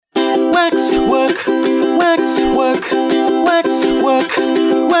Waxwork, waxwork, waxwork,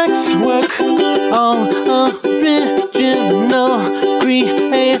 waxwork. All original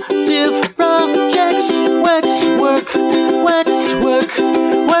creative projects. Waxwork, waxwork,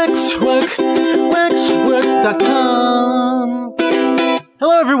 waxwork, waxwork.com.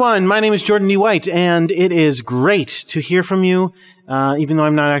 Hello, everyone. My name is Jordan D. White, and it is great to hear from you. Even though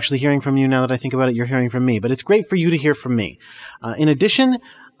I'm not actually hearing from you now that I think about it, you're hearing from me. But it's great for you to hear from me. In addition,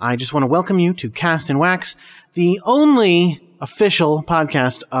 I just want to welcome you to Cast and Wax, the only official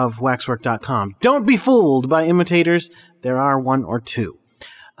podcast of Waxwork.com. Don't be fooled by imitators. There are one or two.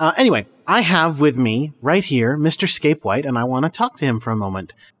 Anyway, I have with me right here Mr. Scape White, and I want to talk to him for a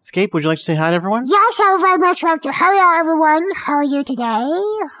moment. Scape, would you like to say hi to everyone? Yes, I would very much like to. Hello, everyone. How are you today?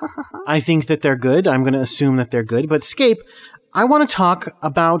 I think that they're good. I'm going to assume that they're good. But Scape, I want to talk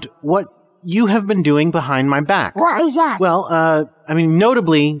about what you have been doing behind my back. What is that? Well,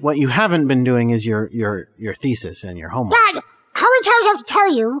 notably, what you haven't been doing is your thesis and your homework. Dad, how many times do I have to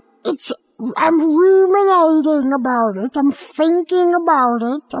tell you? I'm ruminating about it. I'm thinking about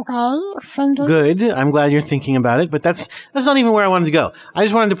it, okay? Thinking. Good. I'm glad you're thinking about it, but that's not even where I wanted to go. I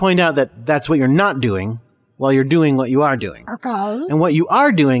just wanted to point out that that's what you're not doing while you're doing what you are doing. Okay. And what you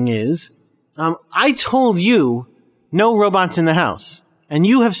are doing is, I told you no robots in the house. And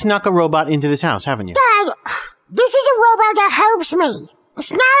you have snuck a robot into this house, haven't you? Dad, this is a robot that helps me.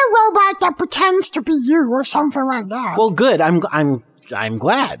 It's not a robot that pretends to be you or something like that. Well, good. I'm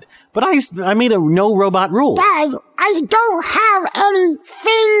glad. But I made a no robot rule. Dad, I don't have any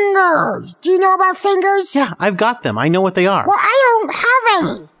fingers. Do you know about fingers? Yeah, I've got them. I know what they are. Well, I don't have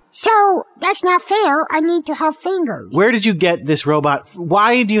any. So, that's not fair. I need to have fingers. Where did you get this robot?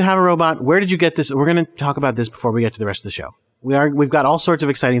 Why do you have a robot? Where did you get this? We're going to talk about this before we get to the rest of the show. We've got all sorts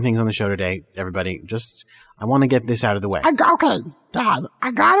of exciting things on the show today, everybody. I want to get this out of the way. Okay, Dad, I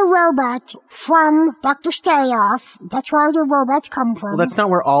got a robot from Dr. Stayoff. That's where all the robots come from. Well, that's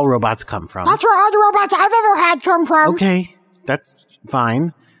not where all robots come from. That's where all the robots I've ever had come from. Okay, that's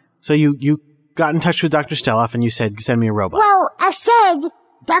fine. So you got in touch with Dr. Stayoff and you said, send me a robot. Well, I said,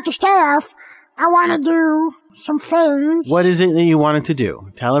 Dr. Stayoff, I want to do some things. What is it that you wanted to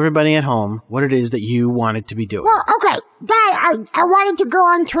do? Tell everybody at home what it is that you wanted to be doing. Well, okay, Dad, I wanted to go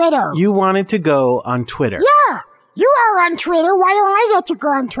on Twitter. You wanted to go on Twitter? Yeah, you are on Twitter. Why don't I get to go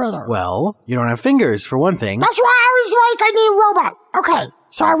on Twitter? Well, you don't have fingers, for one thing. That's why I was like, I need a robot. Okay,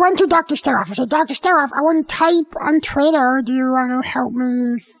 so I went to Dr. Stayoff. I said, Dr. Stayoff, I want to type on Twitter. Do you want to help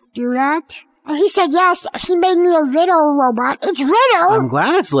me do that? And he said yes. He made me a little robot. It's little. I'm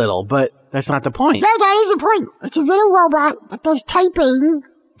glad it's little, but that's not the point. Yeah, that is the point. It's a little robot that does typing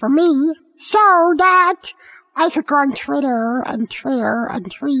for me so that I could go on Twitter and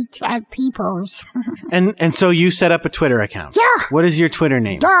tweet at peoples. And so you set up a Twitter account. Yeah. What is your Twitter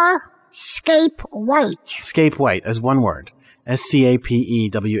name? Scape White. Scape White, as one word.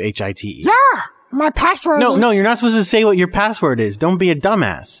 SCAPEWHITE. Yeah. My password is... No, you're not supposed to say what your password is. Don't be a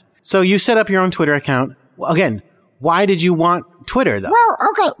dumbass. So you set up your own Twitter account. Well, again, why did you want Twitter, though? Well,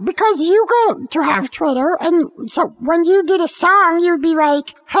 okay, because you get to have Twitter, and so when you did a song, you'd be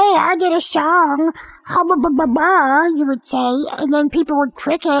like, hey, I did a song, you would say, and then people would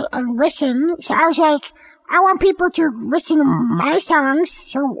click it and listen. So I was like, I want people to listen to my songs,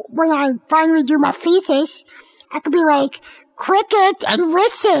 so when I finally do my thesis, I could be like, click it and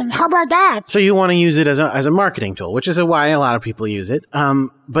listen. How about that? So you want to use it as a marketing tool, which is why a lot of people use it.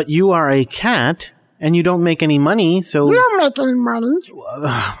 But you are a cat, and you don't make any money, so... You don't make any money.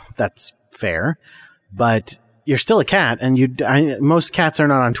 That's fair. But you're still a cat, and most cats are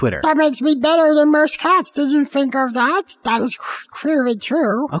not on Twitter. That makes me better than most cats. Did you think of that? That is clearly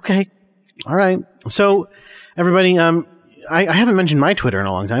true. Okay. All right. So, everybody, I haven't mentioned my Twitter in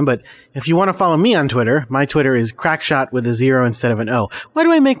a long time, but if you want to follow me on Twitter, my Twitter is Crackshot with a 0 instead of an O. Why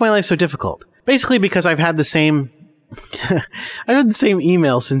do I make my life so difficult? Basically because I've had the same... I've had the same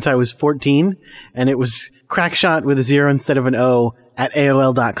email since I was 14, and it was Crackshot with a 0 instead of an O at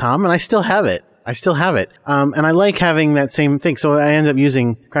AOL.com, and I still have it. And I like having that same thing, so I end up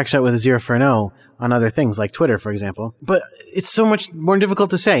using Crackshot with a 0 for an O on other things, like Twitter, for example. But it's so much more difficult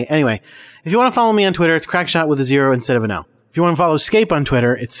to say. Anyway, if you want to follow me on Twitter, it's Crackshot with a 0 instead of an O. If you want to follow Scape on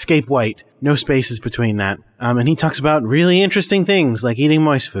Twitter, it's Scape White. No spaces between that. And he talks about really interesting things, like eating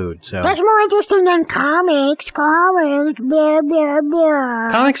moist food. So that's more interesting than comics. Blah, blah,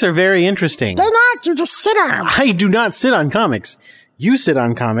 blah. Comics are very interesting. They're not. You just sit on them. I do not sit on comics. You sit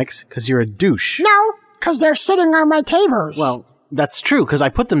on comics because you're a douche. No, because they're sitting on my tables. Well, that's true, because I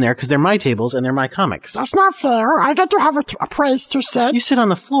put them there because they're my tables and they're my comics. That's not fair. I get to have a place to sit. You sit on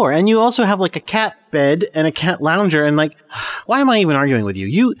the floor, and you also have like a cat bed and a cat lounger, and like, why am I even arguing with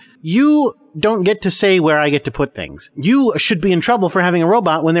you? You don't get to say where I get to put things. You should be in trouble for having a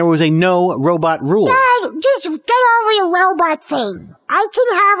robot when there was a no robot rule. Dad, just get over your robot thing. I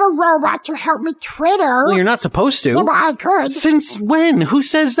can have a robot to help me Twitter. Well, you're not supposed to. Yeah, but I could. Since when? Who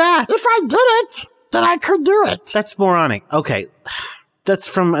says that? If I did it, then I could do it. That's moronic. Okay. That's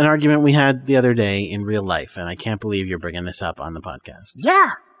from an argument we had the other day in real life, and I can't believe you're bringing this up on the podcast.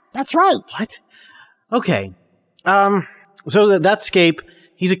 Yeah, that's right. What? Okay. So that's Scape.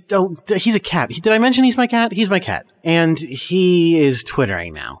 He's a cat. Did I mention he's my cat? He's my cat. And he is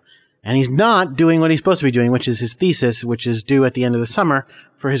Twittering now. And he's not doing what he's supposed to be doing, which is his thesis, which is due at the end of the summer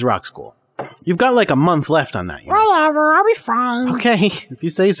for his rock school. You've got like a month left on that. Whatever, I'll be fine. Okay, if you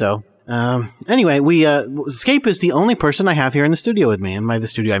say so. Anyway, Scape is the only person I have here in the studio with me. And by the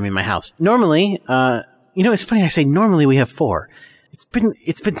studio, I mean my house. Normally, it's funny I say normally we have 4. It's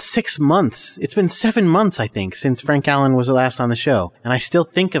been 6 months. It's been 7 months, I think, since Frank Allen was the last on the show. And I still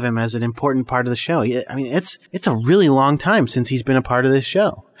think of him as an important part of the show. I mean, it's a really long time since he's been a part of this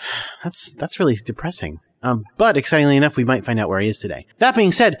show. That's really depressing. But excitingly enough, we might find out where he is today. That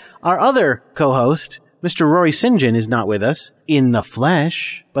being said, our other co-host, Mr. Rory St. John, is not with us in the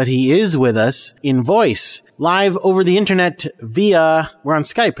flesh, but he is with us in voice, live over the internet via, we're on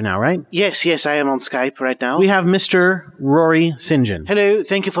Skype now, right? Yes, I am on Skype right now. We have Mr. Rory St. John. Hello,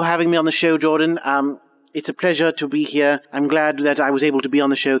 thank you for having me on the show, Jordan. It's a pleasure to be here. I'm glad that I was able to be on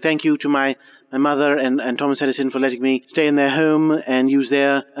the show. Thank you to my mother and Thomas Edison for letting me stay in their home and use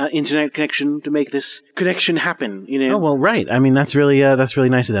their internet connection to make this connection happen, Oh, well, right. I mean, that's really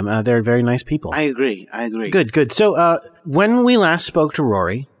nice of them. They're very nice people. I agree. Good. So, when we last spoke to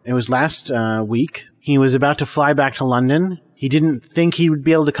Rory, it was last week. He was about to fly back to London. He didn't think he would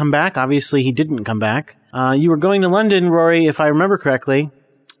be able to come back. Obviously, he didn't come back. You were going to London, Rory, if I remember correctly,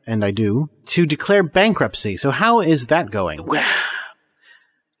 and I do, to declare bankruptcy. So how is that going? Well,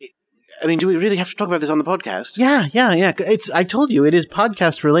 I mean, do we really have to talk about this on the podcast? Yeah. I told you, it is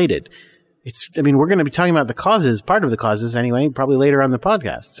podcast related. We're going to be talking about the causes, part of the causes anyway, probably later on the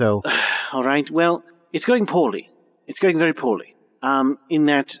podcast. So, all right. Well, it's going poorly. It's going very poorly. In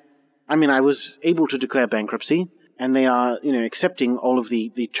that, I was able to declare bankruptcy, and they are, accepting all of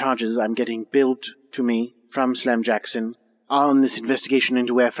the charges I'm getting billed to me from Slam Jackson on this investigation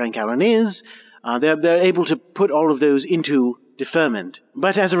into where Frank Allen is. They're able to put all of those into deferment.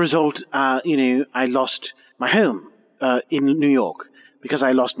 But as a result, I lost my home in New York because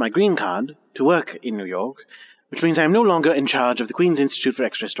I lost my green card to work in New York, which means I'm no longer in charge of the Queen's Institute for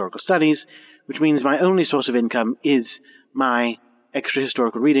Extra Historical Studies, which means my only source of income is my extra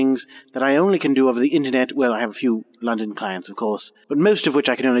historical readings that I only can do over the internet. Well, I have a few London clients, of course, but most of which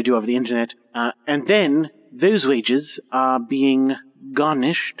I can only do over the internet. And then those wages are being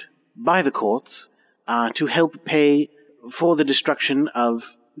garnished by the courts to help pay for the destruction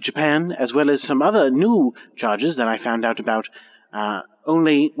of Japan, as well as some other new charges that I found out about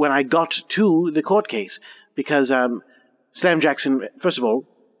only when I got to the court case. Because Slam Jackson, first of all,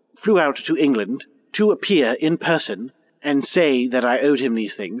 flew out to England to appear in person and say that I owed him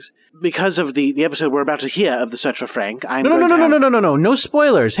these things. Because of the episode we're about to hear of the search for Frank, No. No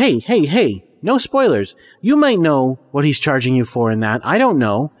spoilers. Hey. No spoilers. You might know what he's charging you for in that. I don't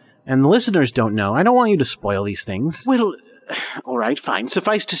know. And the listeners don't know. I don't want you to spoil these things. Well, all right, fine.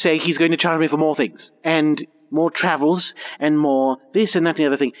 Suffice to say, he's going to charge me for more things. And more travels, and more this and that and the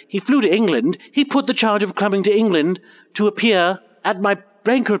other thing. He flew to England. He put the charge of coming to England to appear at my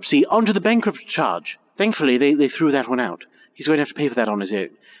bankruptcy onto the bankrupt charge. Thankfully, they threw that one out. He's going to have to pay for that on his own.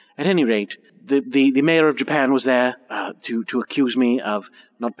 At any rate, the mayor of Japan was there to accuse me of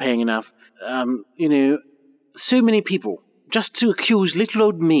not paying enough. So many people just to accuse little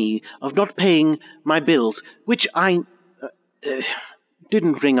old me of not paying my bills, which I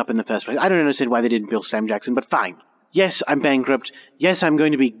didn't ring up in the first place. I don't understand why they didn't bill Slam Jackson, but fine. Yes, I'm bankrupt. Yes, I'm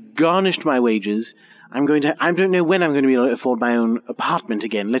going to be garnished my wages. I don't know when I'm going to be able to afford my own apartment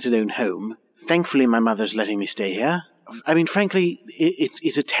again, let alone home. Thankfully, my mother's letting me stay here. I mean, frankly,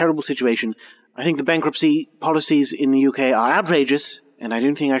 it's a terrible situation. I think the bankruptcy policies in the UK are outrageous, and I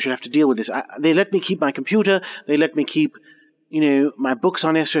don't think I should have to deal with this. They let me keep my computer. They let me keep, my books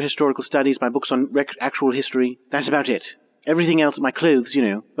on extra historical studies, my books on actual history. That's about it. Everything else, my clothes,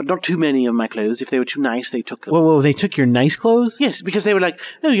 but not too many of my clothes. If they were too nice, they took them. Whoa, they took your nice clothes? Yes, because they were like,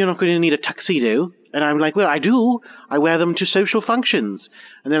 oh, you're not going to need a tuxedo. And I'm like, well, I do. I wear them to social functions.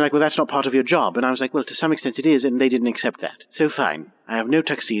 And they're like, well, that's not part of your job. And I was like, well, to some extent it is, and they didn't accept that. So fine. I have no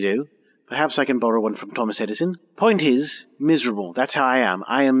tuxedo, Perhaps I can borrow one from Thomas Edison. Point is, miserable. That's how I am.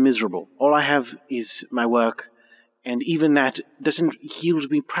 I am miserable. All I have is my work, and even that doesn't yield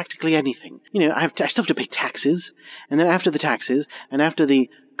me practically anything. You know, I still have to pay taxes, and then after the taxes, and after the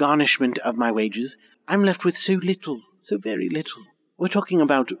garnishment of my wages, I'm left with so little, so very little. We're talking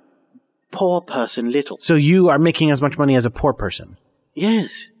about poor person little. So you are making as much money as a poor person?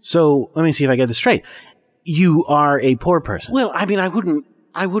 Yes. So let me see if I get this straight. You are a poor person? Well, I mean, I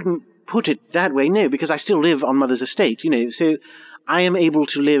wouldn't put it that way, no, because I still live on mother's estate, you know, so I am able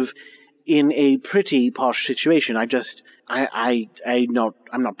to live in a pretty posh situation. I'm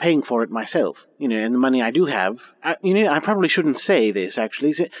not paying for it myself, you know, and the money I do have, I probably shouldn't say this,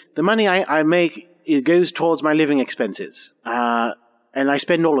 actually. So the money I make, it goes towards my living expenses, and I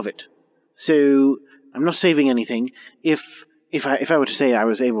spend all of it. So I'm not saving anything. If I were to say I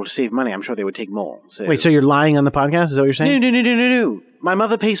was able to save money, I'm sure they would take more. So. Wait, so you're lying on the podcast? Is that what you're saying? No. My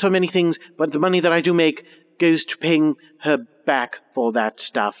mother pays for many things, but the money that I do make goes to paying her back for that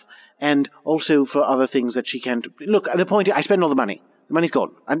stuff, and also for other things that she can't. Look, the point is, I spend all the money. The money's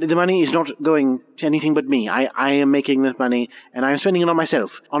gone. And the money is not going to anything but me. I am making the money, and I am spending it on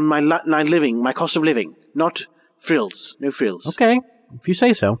myself, on my living, my cost of living, not frills. No frills. Okay, if you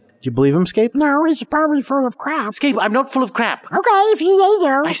say so. Do you believe him, Scape? No, he's probably full of crap. Scape, I'm not full of crap. Okay, if you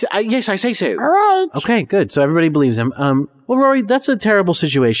say so. Yes, I say so. All right. Okay, good. So everybody believes him. Well, Rory, that's a terrible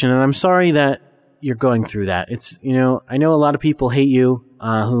situation, and I'm sorry that you're going through that. It's, I know a lot of people hate you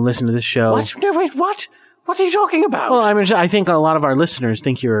who listen to this show. What? No, wait, what? What are you talking about? Well, I think a lot of our listeners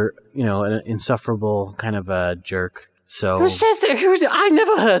think you're, an insufferable kind of a jerk. So who says that? I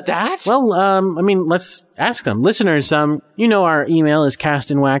never heard that. Well, let's ask them. Listeners, our email is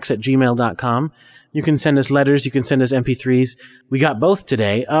castinwax@gmail.com. You can send us letters. You can send us MP3s. We got both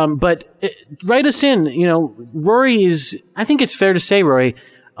today. But write us in. Rory is, I think it's fair to say, Rory,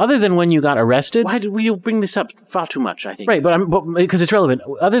 other than when you got arrested. Why did you bring this up far too much, I think? Right, but because it's relevant.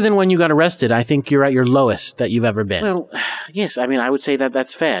 Other than when you got arrested, I think you're at your lowest that you've ever been. Well, yes, I would say that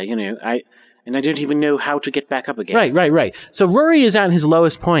that's fair, And I don't even know how to get back up again. Right. So Rory is at his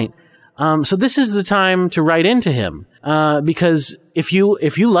lowest point. So this is the time to write into him. Because if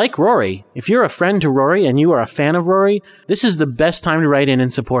you like Rory, if you're a friend to Rory and you are a fan of Rory, this is the best time to write in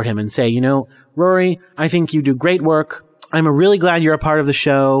and support him and say, Rory, I think you do great work. I'm really glad you're a part of the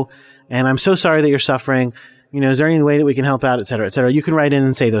show, and I'm so sorry that you're suffering. Is there any way that we can help out, et cetera, et cetera? You can write in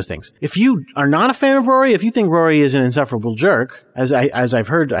and say those things. If you are not a fan of Rory, if you think Rory is an insufferable jerk, as I've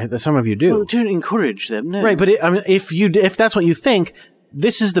heard that some of you do. Well, don't encourage them, no. Right, but if that's what you think,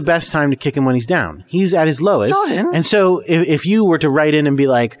 this is the best time to kick him when he's down. He's at his lowest. Jordan. And so if you were to write in and be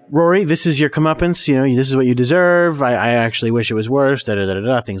like, Rory, this is your comeuppance, this is what you deserve. I actually wish it was worse,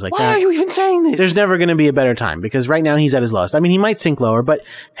 things like that. Why are you even saying this? There's never going to be a better time because right now he's at his lowest. He might sink lower, but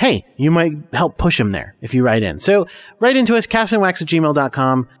hey, you might help push him there if you write in. So write into us,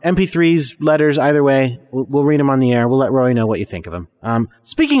 castinwax@gmail.com, MP3s, letters, either way. We'll read them on the air. We'll let Rory know what you think of him.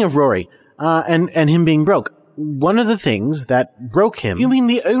 Speaking of Rory, and him being broke, one of the things that broke him... You mean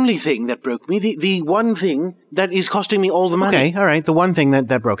the only thing that broke me? The one thing that is costing me all the money? Okay, all right. The one thing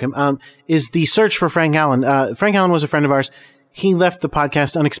that broke him is the search for Frank Allen. Frank Allen was a friend of ours. He left the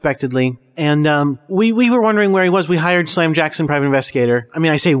podcast unexpectedly, and we were wondering where he was. We hired Slam Jackson, private investigator.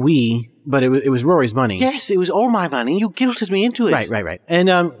 I say we, but it was Rory's money. Yes, it was all my money. You guilted me into it. Right.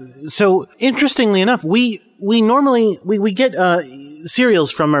 And so, interestingly enough, we normally get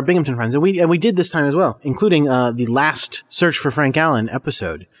serials from our Binghamton friends, and we did this time as well, including the last Search for Frank Allen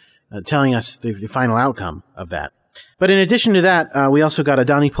episode, telling us the final outcome of that. But in addition to that, we also got a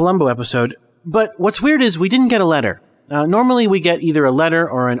Donnie Palumbo episode. But what's weird is we didn't get a letter. Normally we get either a letter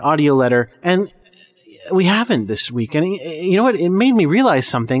or an audio letter, and we haven't this week. And you know what? It made me realize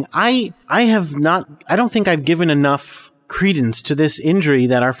something. I don't think I've given enough credence to this injury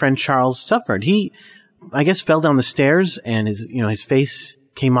that our friend Charles suffered. He, I guess, fell down the stairs and his face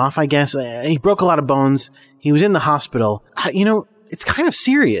came off, I guess. He broke a lot of bones. He was in the hospital. It's kind of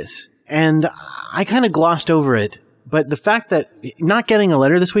serious, and I kind of glossed over it. But the fact that not getting a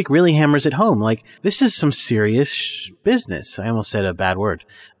letter this week really hammers it home. Like, this is some serious business. I almost said a bad word.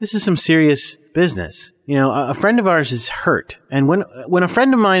 This is some serious business. A friend of ours is hurt. And when a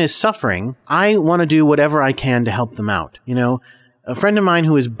friend of mine is suffering, I want to do whatever I can to help them out. A friend of mine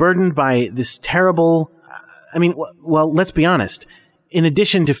who is burdened by this terrible, well, let's be honest. In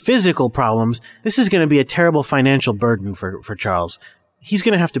addition to physical problems, this is going to be a terrible financial burden for Charles. he's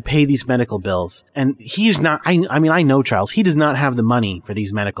going to have to pay these medical bills. And he's not, I mean, I know Charles. He does not have the money for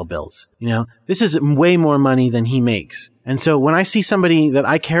these medical bills. You know, this is way more money than he makes. And so when I see somebody that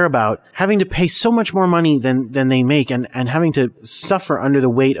I care about having to pay so much more money than they make and having to suffer under the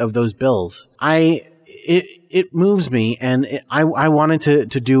weight of those bills, it moves me, and I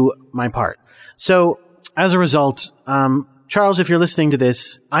wanted to do my part. So as a result, Charles, if you're listening to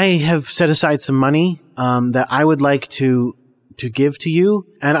this, I have set aside some money that I would like to give to you,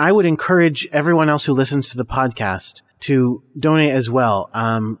 and I would encourage everyone else who listens to the podcast to donate as well.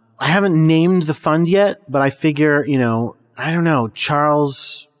 I haven't named the fund yet, but I figure, you know, I don't know,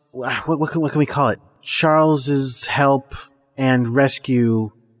 Charles, what can we call it? Charles's Help and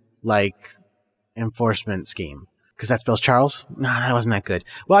Rescue, like, enforcement scheme. Because that spells Charles? No, that wasn't that good.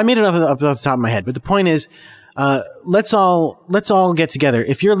 Well, I made it up the top of my head, but the point is, let's all get together.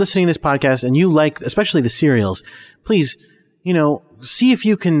 If you're listening to this podcast and you like, especially the serials, please, you know, see if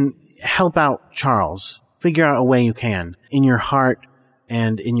you can help out Charles. Figure out a way you can in your heart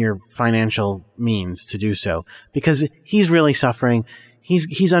and in your financial means to do so, because he's really suffering.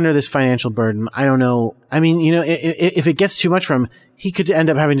 He's under this financial burden. I don't know. I mean, you know, if it gets too much for him, he could end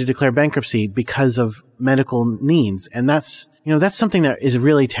up having to declare bankruptcy because of medical needs. And that's, you know, that's something that is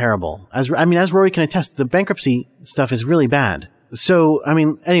really terrible. As Rory can attest, the bankruptcy stuff is really bad. So, I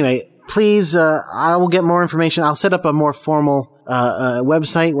mean, anyway, please, I will get more information. I'll set up a more formal,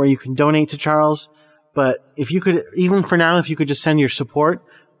 website where you can donate to Charles. But if you could, even for now, if you could just send your support,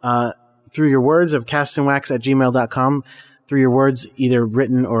 through your words of castandwax@gmail.com, through your words, either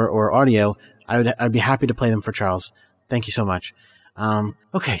written or audio, I'd be happy to play them for Charles. Thank you so much.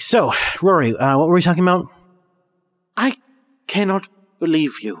 Okay, so, Rory, what were we talking about? I cannot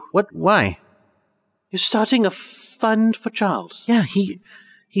believe you. What? Why? You're starting a fund for Charles. Yeah,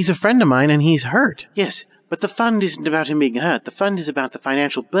 he's a friend of mine and he's hurt. Yes, but the fund isn't about him being hurt. The fund is about the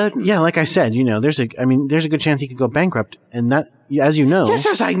financial burden. Yeah, like I said, you know, there's a good chance he could go bankrupt, and that, as you know. Yes,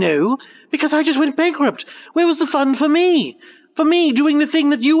 as I know, because I just went bankrupt. Where was the fund for me? For me doing the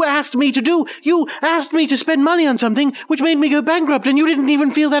thing that you asked me to do. You asked me to spend money on something which made me go bankrupt, and you didn't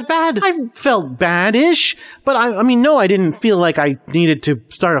even feel that bad. I felt bad-ish, but I mean, no, I didn't feel like I needed to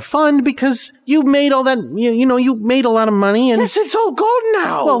start a fund because you made all that, you made a lot of money. And yes, it's all gone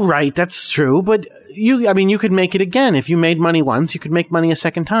now. Well, right, that's true, but you could make it again. If you made money once, you could make money a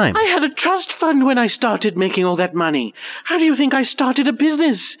second time. I had a trust fund when I started making all that money. How do you think I started a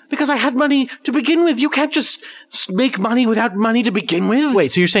business? Because I had money to begin with. You can't just make money without money to begin with.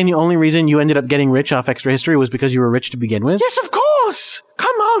 Wait, so you're saying the only reason you ended up getting rich off Extra History was because you were rich to begin with? Yes, of course!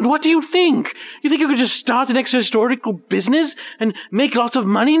 Come on, what do you think? You think you could just start an extra historical business and make lots of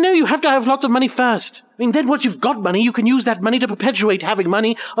money? No, you have to have lots of money first. I mean, then once you've got money, you can use that money to perpetuate having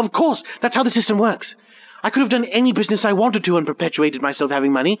money. Of course, that's how the system works. I could have done any business I wanted to and perpetuated myself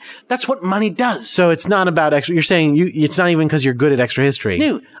having money. That's what money does. So it's not about extra. You're saying it's not even because you're good at Extra History.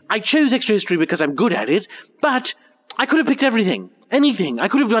 No, I chose Extra History because I'm good at it, but I could have picked everything. Anything. I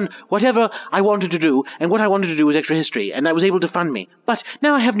could have done whatever I wanted to do, and what I wanted to do was Extra History, and that was able to fund me. But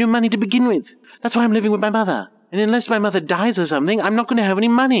now I have no money to begin with. That's why I'm living with my mother. And unless my mother dies or something, I'm not going to have any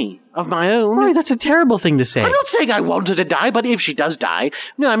money of my own. Rory, that's a terrible thing to say. I'm not saying I want her to die, but if she does die...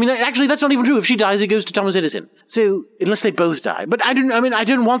 No, I mean, actually, that's not even true. If she dies, it goes to Thomas Edison. So, unless they both die. But I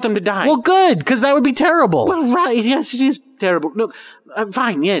didn't want them to die. Well, good, because that would be terrible. Well, right, yes, it is terrible. Look,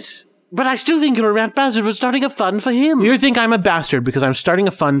 fine, yes. But I still think you're a rat bastard for starting a fund for him. You think I'm a bastard because I'm starting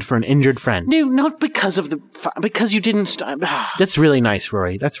a fund for an injured friend? No, not because of because you didn't start... That's really nice,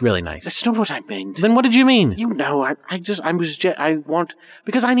 Rory. That's really nice. That's not what I meant. Then what did you mean? You know,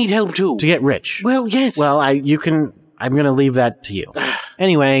 because I need help too. To get rich? Well, yes. Well, I'm going to leave that to you.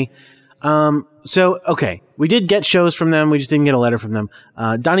 Anyway, okay. We did get shows from them. We just didn't get a letter from them.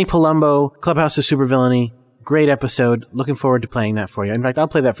 Donnie Palumbo, Clubhouse of Supervillainy. Great episode. Looking forward to playing that for you. In fact, I'll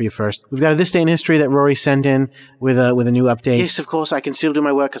play that for you first. We've got a This Day in History that Rory sent in with a new update. Yes, of course. I can still do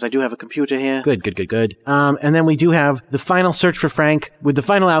my work because I do have a computer here. Good. And then we do have the final search for Frank with the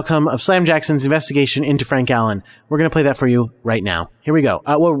final outcome of Slam Jackson's investigation into Frank Allen. We're going to play that for you right now. Here we go.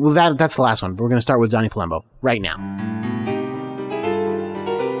 That's the last one, but we're going to start with Donnie Palumbo right now.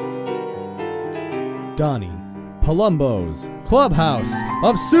 Donnie Palumbo's Clubhouse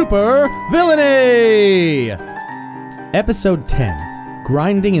of Super Villainy! Episode 10,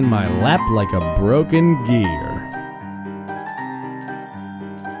 Grinding in My Lap Like a Broken Gear.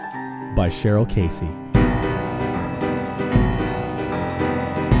 By Cheryl Casey.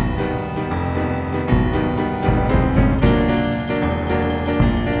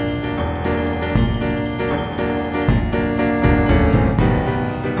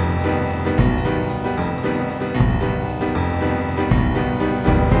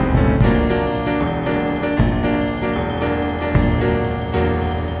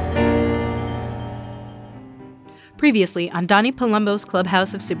 Previously on Donnie Palumbo's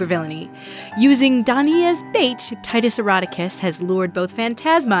Clubhouse of Supervillainy. Using Donnie as bait, Titus Eroticus has lured both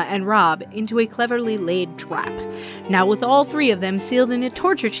Phantasma and Rob into a cleverly laid trap. Now with all three of them sealed in a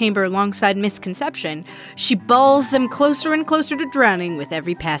torture chamber alongside Misconception, she balls them closer and closer to drowning with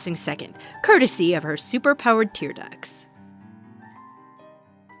every passing second, courtesy of her super-powered tear ducts.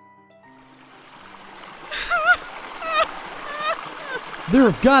 There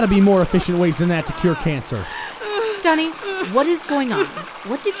have got to be more efficient ways than that to cure cancer. Donnie, what is going on?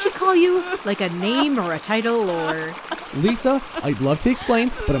 What did she call you? Like a name or a title or... Lisa, I'd love to explain,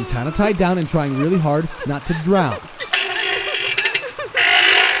 but I'm kind of tied down and trying really hard not to drown.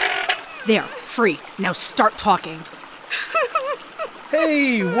 There, free. Now start talking.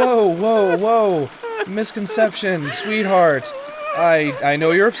 Hey, whoa. Misconception, sweetheart. I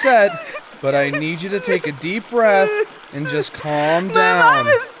know you're upset, but I need you to take a deep breath and just calm down. My mom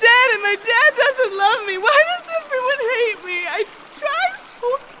is dead and my dad doesn't love me. Why does everyone hate me? I tried so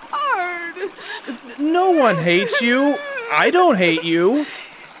hard. No one hates you. I don't hate you.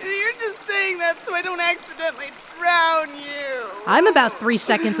 You're just saying that so I don't accidentally drown you. I'm about 3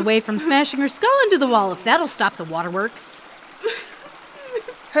 seconds away from smashing her skull into the wall if that'll stop the waterworks.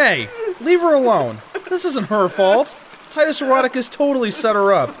 Hey, leave her alone. This isn't her fault. Titus Eroticus totally set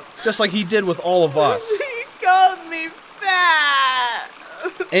her up, just like he did with all of us. He called me fat.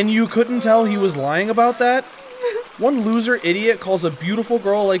 And you couldn't tell he was lying about that? One loser idiot calls a beautiful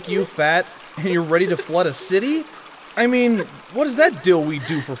girl like you fat, and you're ready to flood a city? I mean, what is that deal we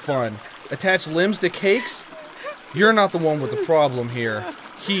do for fun? Attach limbs to cakes? You're not the one with the problem here.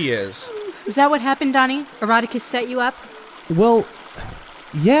 He is. Is that what happened, Donnie? Eroticus set you up? Well,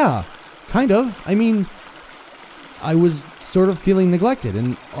 yeah, kind of. I mean, I was sort of feeling neglected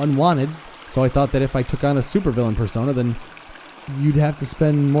and unwanted, so I thought that if I took on a supervillain persona, then you'd have to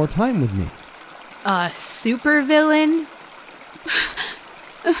spend more time with me. A supervillain?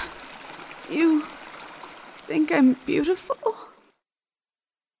 You think I'm beautiful?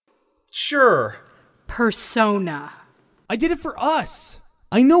 Sure. Persona. I did it for us.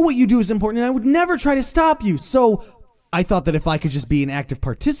 I know what you do is important, and I would never try to stop you, so I thought that if I could just be an active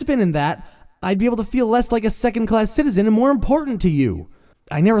participant in that, I'd be able to feel less like a second-class citizen and more important to you.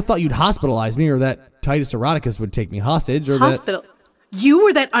 I never thought you'd hospitalize me, or that Titus Eroticus would take me hostage, or Hospital? You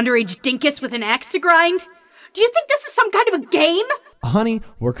were that underage dinkus with an axe to grind? Do you think this is some kind of a game? Honey,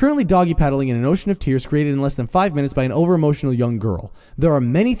 we're currently doggy paddling in an ocean of tears created in less than 5 minutes by an over-emotional young girl. There are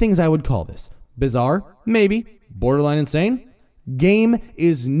many things I would call this. Bizarre? Maybe. Borderline insane? Game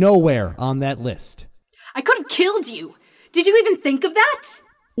is nowhere on that list. I could have killed you. Did you even think of that?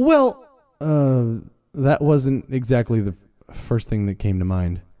 Well, that wasn't exactly the first thing that came to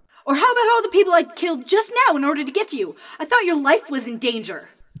mind. Or how about all the people I killed just now in order to get to you? I thought your life was in danger.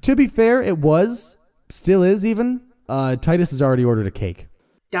 To be fair, it was. Still is, even. Titus has already ordered a cake.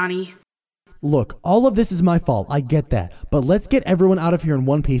 Donnie. Look, all of this is my fault. I get that. But let's get everyone out of here in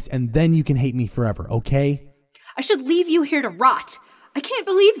one piece, and then you can hate me forever, okay? I should leave you here to rot. I can't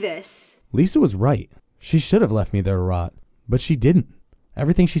believe this. Lisa was right. She should have left me there to rot. But she didn't.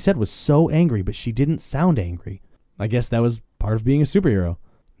 Everything she said was so angry, but she didn't sound angry. I guess that was part of being a superhero.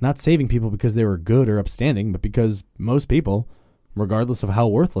 Not saving people because they were good or upstanding, but because most people, regardless of how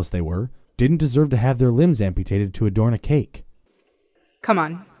worthless they were, didn't deserve to have their limbs amputated to adorn a cake. Come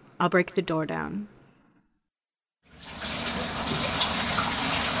on, I'll break the door down.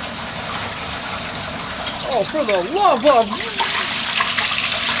 Oh, for the love of...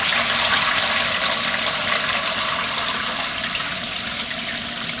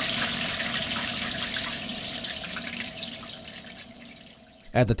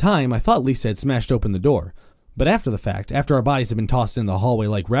 At the time, I thought Lisa had smashed open the door. But after the fact, after our bodies had been tossed in the hallway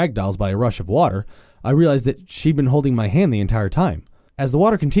like ragdolls by a rush of water, I realized that she'd been holding my hand the entire time. As the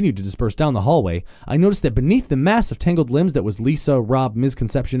water continued to disperse down the hallway, I noticed that beneath the mass of tangled limbs that was Lisa, Rob,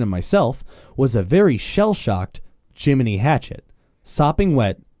 Misconception, and myself was a very shell-shocked Jiminy Hatchet, sopping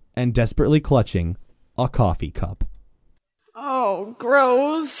wet and desperately clutching a coffee cup. Oh,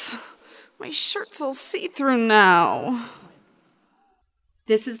 gross. My shirt's all see-through now.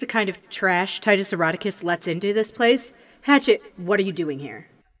 This is the kind of trash Titus Eroticus lets into this place? Hatchet, what are you doing here?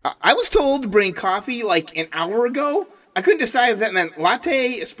 I was told to bring coffee like an hour ago. I couldn't decide if that meant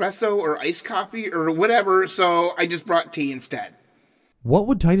latte, espresso, or iced coffee, or whatever, so I just brought tea instead. What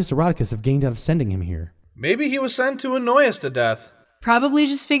would Titus Eroticus have gained out of sending him here? Maybe he was sent to annoy us to death. Probably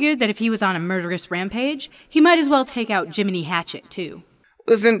just figured that if he was on a murderous rampage, he might as well take out Jiminy Hatchet, too.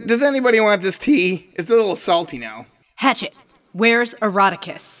 Listen, does anybody want this tea? It's a little salty now. Hatchet, where's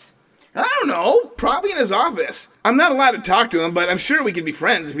Eroticus? I don't know. Probably in his office. I'm not allowed to talk to him, but I'm sure we could be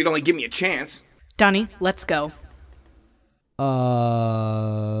friends if he'd only give me a chance. Donnie, let's go.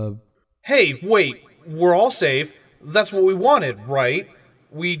 Hey, wait. We're all safe. That's what we wanted, right?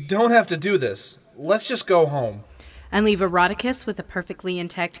 We don't have to do this. Let's just go home. And leave Eroticus with a perfectly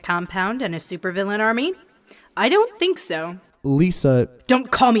intact compound and a supervillain army? I don't think so. Lisa...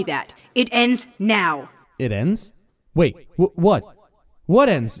 Don't call me that. It ends now. It ends? Wait, what? What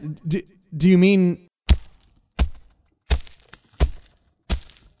ends? Do you mean...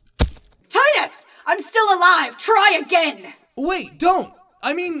 Titus! I'm still alive! Try again! Wait, don't!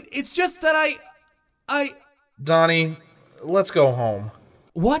 I mean, it's just that I... Donnie, let's go home.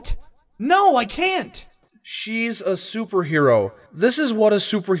 What? No, I can't! She's a superhero. This is what a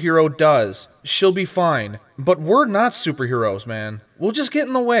superhero does. She'll be fine. But we're not superheroes, man. We'll just get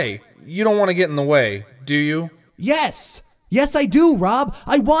in the way. You don't want to get in the way, do you? Yes! Yes, I do, Rob!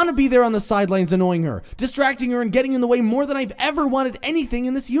 I want to be there on the sidelines annoying her, distracting her and getting in the way more than I've ever wanted anything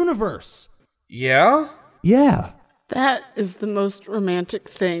in this universe. Yeah? Yeah. That is the most romantic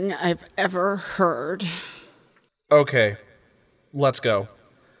thing I've ever heard. Okay. Let's go.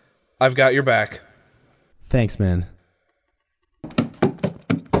 I've got your back. Thanks, man.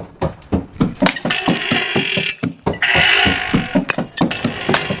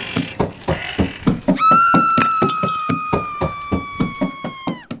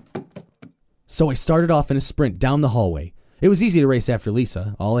 So I started off in a sprint down the hallway. It was easy to race after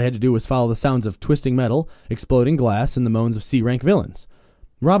Lisa. All I had to do was follow the sounds of twisting metal, exploding glass, and the moans of C-rank villains.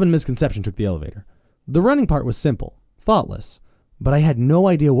 Rob and Misconception took the elevator. The running part was simple, thoughtless, but I had no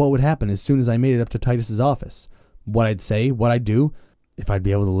idea what would happen as soon as I made it up to Titus's office. What I'd say, what I'd do, if I'd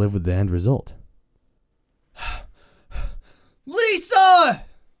be able to live with the end result. Lisa!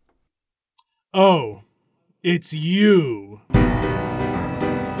 Oh, it's you.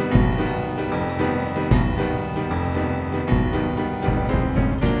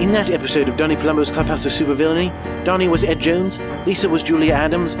 In that episode of Donnie Palumbo's Clubhouse of Supervillainy, Donnie was Ed Jones, Lisa was Julia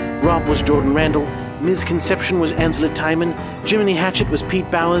Adams, Rob was Jordan Randall, Ms. Conception was Ansela Timon, Jiminy Hatchet was Pete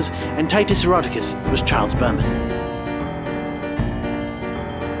Bowers, and Titus Eroticus was Charles Berman.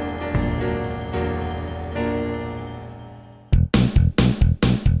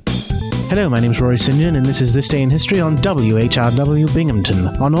 Hello, my name's Rory St. John, and this is This Day in History on WHRW Binghamton.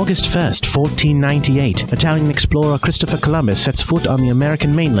 On August 1st, 1498, Italian explorer Christopher Columbus sets foot on the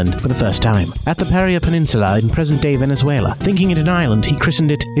American mainland for the first time. At the Paria Peninsula in present-day Venezuela, thinking it an island, he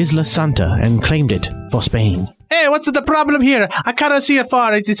christened it Isla Santa and claimed it for Spain. Hey, what's the problem here? I cannot see it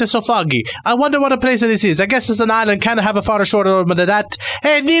far. It's so foggy. I wonder what a place this is. I guess it's an island. Can't have a far shorter than that.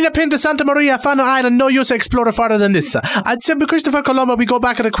 Hey, Nina Pinta Santa Maria found an island. No use to explore farther than this. I'd send Christopher Colombo. We go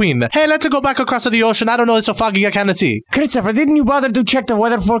back to the Queen. Hey, let's go back across the ocean. I don't know. It's so foggy. I cannot see. Christopher, didn't you bother to check the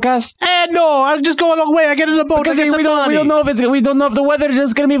weather forecast? Hey, no. I'll just go a long way. I get in the boat. Because we don't know if the weather's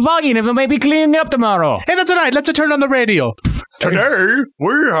just gonna be foggy and if it may be cleaning up tomorrow. Hey, that's all right. Let's turn on the radio. Today,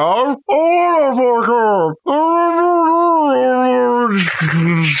 we have all of our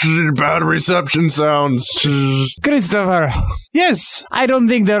bad reception sounds. Christopher. Yes? I don't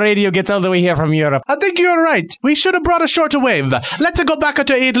think the radio gets all the way here from Europe. I think you're right. We should have brought a shorter wave. Let's go back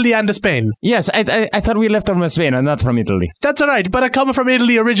to Italy and Spain. Yes, I thought we left from Spain and not from Italy. That's all right, but I come from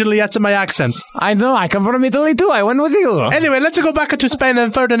Italy originally. That's my accent. I know, I come from Italy too. I went with you. Anyway, let's go back to Spain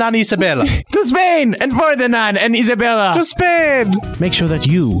and Ferdinand and Isabella. To Spain and Ferdinand and Isabella. To Spain. Make sure that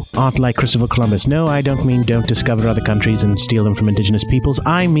you aren't like Christopher Columbus. No, I don't mean don't discover other countries and steal them from indigenous peoples.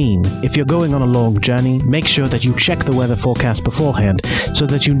 I mean, if you're going on a long journey, make sure that you check the weather forecast beforehand so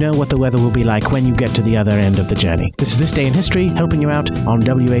that you know what the weather will be like when you get to the other end of the journey. This is This Day in History, helping you out on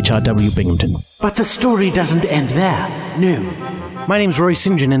WHRW Binghamton. But the story doesn't end there. No. My name's Rory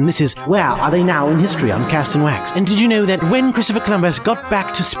St. John, and this is Where Are They Now in History on Cast and Wax. And did you know that when Christopher Columbus got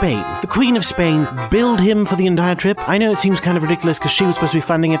back to Spain, the Queen of Spain billed him for the entire trip? I know it seems kind of ridiculous because she was supposed to be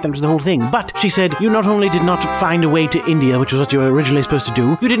funding it, that was the whole thing. But she said, you not only did not find a way to India, which was what you were originally supposed to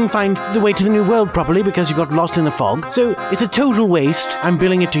do, you didn't find the way to the New World properly because you got lost in the fog. So it's a total waste. I'm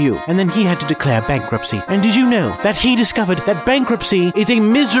billing it to you. And then he had to declare bankruptcy. And did you know that he discovered that bankruptcy is a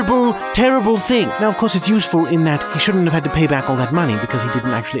miserable, terrible thing? Now, of course, it's useful in that he shouldn't have had to pay back all that money because he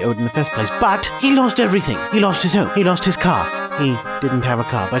didn't actually owe it in the first place. But he lost everything. He lost his home. He lost his car. He didn't have a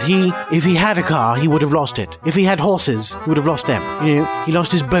car. But if he had a car, he would have lost it. If he had horses, he would have lost them. You know, he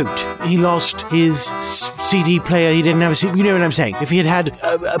lost his boat. He lost his CD player. He didn't have a CD. You know what I'm saying? If he had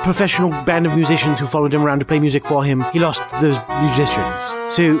a professional band of musicians who followed him around to play music for him, he lost those musicians.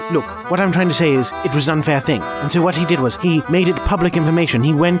 So, look, what I'm trying to say is it was an unfair thing. And so what he did was he made it public information.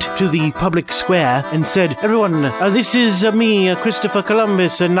 He went to the public square and said, everyone, this is me, Christopher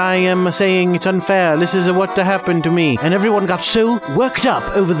Columbus, and I am saying it's unfair. This is what happened to me. And everyone got got so worked up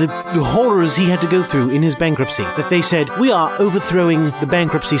over the horrors he had to go through in his bankruptcy that they said, we are overthrowing the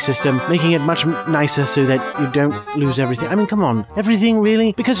bankruptcy system, making it much nicer so that you don't lose everything. I mean, come on. Everything,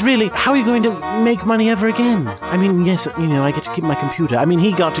 really? Because really, how are you going to make money ever again? I mean, yes, I get to keep my computer. I mean,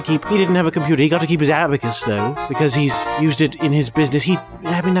 he didn't have a computer. He got to keep his abacus, though, because he's used it in his business.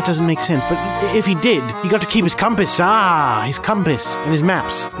 That doesn't make sense. But if he did, he got to keep his compass. His compass and his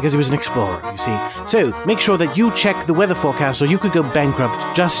maps, because he was an explorer, you see. So, make sure that you check the weather forecast or you could go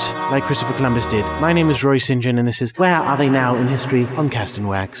bankrupt, just like Christopher Columbus did. My name is Roy St. John, and this is Where Are They Now in History on Cast and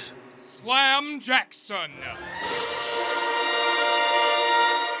Wax. Slam Jackson.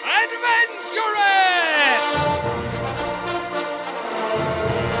 Adventurist!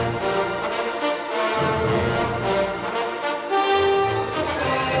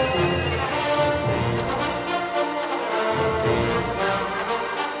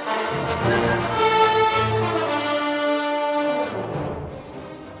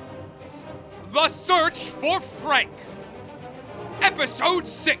 The Search for Frank. Episode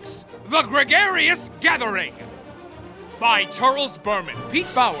 6, The Gregarious Gathering. By Charles Berman, Pete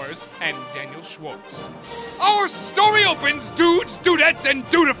Bowers, and Daniel Schwartz. Our story opens, dudes, dudettes, and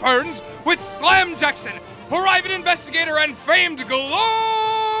dudeferns, with Slam Jackson, private investigator and famed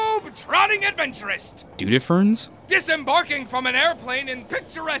globe-trotting adventurist. Dudeferns? Disembarking from an airplane in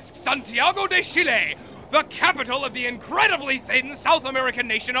picturesque Santiago de Chile, the capital of the incredibly thin South American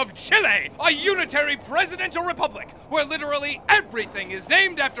nation of Chile, a unitary presidential republic where literally everything is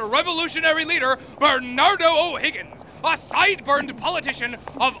named after revolutionary leader Bernardo O'Higgins, a sideburns politician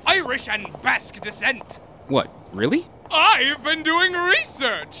of Irish and Basque descent. What, really? I've been doing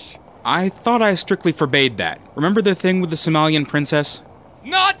research. I thought I strictly forbade that. Remember the thing with the Somalian princess?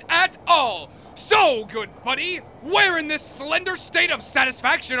 Not at all. So, good buddy, where in this slender state of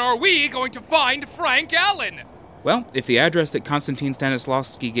satisfaction are we going to find Frank Allen? Well, if the address that Konstantin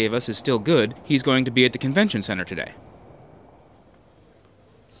Stanislavski gave us is still good, he's going to be at the convention center today.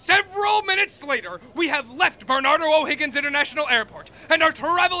 Several minutes later, we have left Bernardo O'Higgins International Airport and are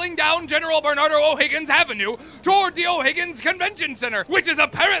traveling down General Bernardo O'Higgins Avenue toward the O'Higgins Convention Center, which is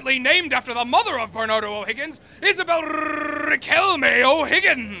apparently named after the mother of Bernardo O'Higgins, Isabel Riquelme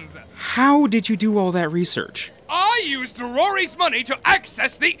O'Higgins. How did you do all that research? I used Rory's money to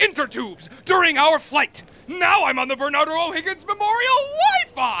access the intertubes during our flight. Now I'm on the Bernardo O'Higgins Memorial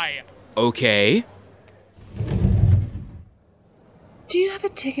Wi-Fi. Okay. Do you have a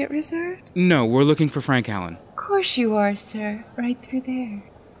ticket reserved? No, we're looking for Frank Allen. Of course you are, sir. Right through there.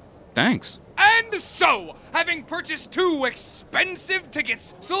 Thanks. And so, having purchased 2 expensive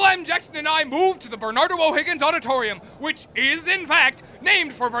tickets, Slam Jackson and I moved to the Bernardo O'Higgins Auditorium, which is, in fact,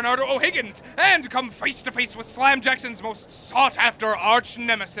 named for Bernardo O'Higgins, and come face to face with Slam Jackson's most sought-after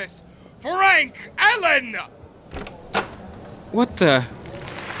arch-nemesis, Frank Allen! What the...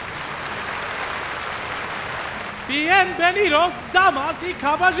 Bienvenidos, damas y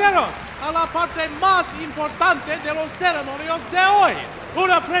caballeros, a la parte más importante de los ceremonios de hoy.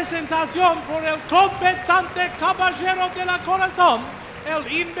 Una presentación por el competente caballero de la corazón, el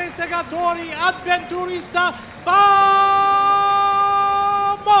investigador y aventurista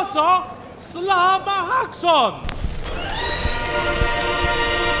famoso Slam Jackson.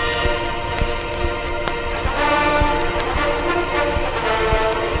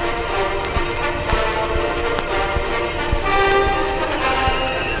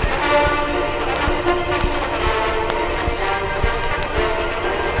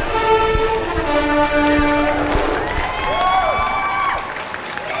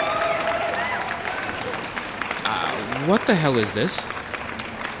 What the hell is this?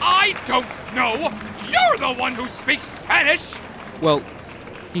 I don't know! You're the one who speaks Spanish! Well,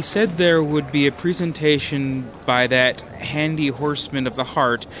 he said there would be a presentation by that handy horseman of the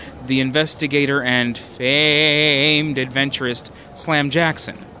heart, the investigator and famed adventurist, Slam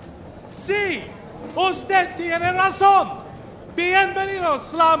Jackson. Sí, usted tiene razón. Bienvenidos,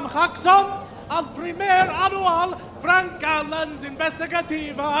 Slam Jackson, al primer anual Frank Allen's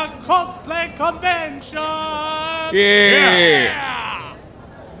Investigativa Cosplay Convention! Yeah!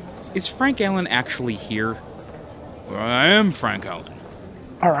 Is Frank Allen actually here? I am Frank Allen.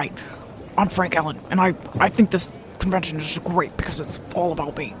 All right, I'm Frank Allen, and I think this convention is great because it's all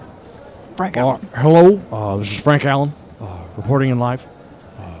about me. Frank Allen. Hello, this is Frank Allen, reporting in live.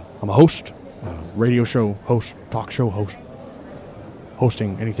 I'm a host, radio show host, talk show host,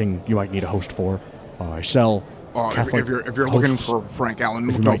 hosting anything you might need a host for. I sell Catholic if you're looking for Frank Allen,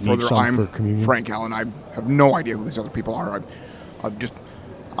 move no further. I'm Frank Allen. I have no idea who these other people are.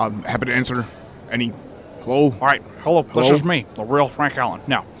 I'm happy to answer any. Hello? All right. Hello. This is me, the real Frank Allen.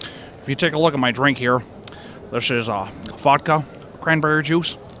 Now, if you take a look at my drink here, This is vodka, cranberry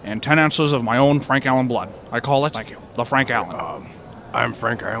juice, and 10 ounces of my own Frank Allen blood. I call it the Frank Allen. I'm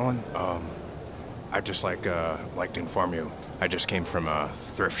Frank Allen. I'd just like to inform you, I just came from a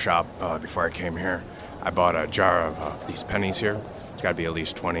thrift shop before I came here. I bought a jar of these pennies here. It's got to be at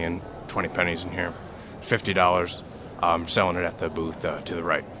least 20 pennies in here. $50. I'm selling it at the booth to the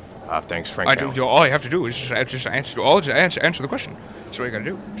right. Thanks, Frank Allen. All you have to do is just answer the question. That's what you gotta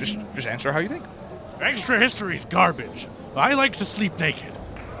do. Just answer how you think. Extra history's garbage. I like to sleep naked.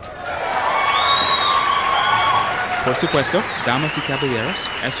 Por supuesto, damas y caballeros,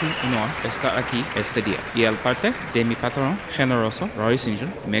 es un honor estar aquí este día. Y al parte de mi patrón generoso, Roy Singer,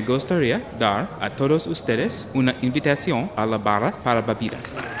 me gustaría dar a todos ustedes una invitación a la barra para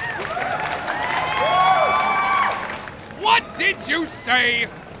bebidas. What did you say?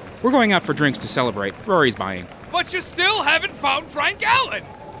 We're going out for drinks to celebrate. Rory's buying. But you still haven't found Frank Allen.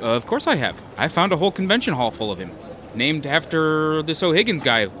 Of course I have. I found a whole convention hall full of him. Named after this O'Higgins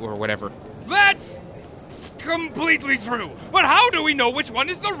guy or whatever. That's completely true. But how do we know which one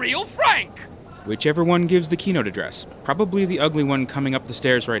is the real Frank? Whichever one gives the keynote address. Probably the ugly one coming up the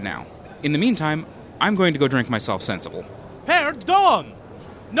stairs right now. In the meantime, I'm going to go drink myself sensible. Perdón.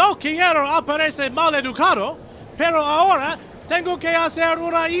 No quiero aparecer mal educado, pero ahora tengo que hacer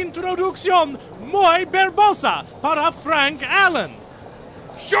una introducción muy verbosa para Frank Allen.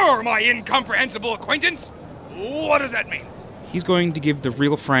 Sure, my incomprehensible acquaintance. What does that mean? He's going to give the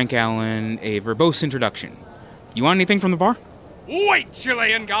real Frank Allen a verbose introduction. You want anything from the bar? Wait,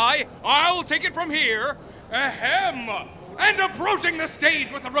 Chilean guy. I'll take it from here. Ahem. And approaching the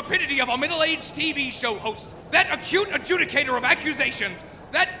stage with the rapidity of a middle-aged TV show host, that acute adjudicator of accusations,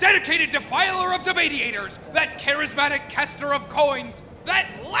 that dedicated defiler of debatiators, that charismatic caster of coins, that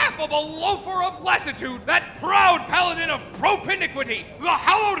laughable loafer of lassitude, that proud paladin of propiniquity, the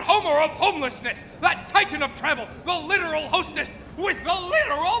hallowed Homer of homelessness, that titan of travel, the literal hostess with the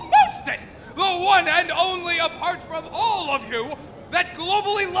literal mostest, the one and only apart from all of you, that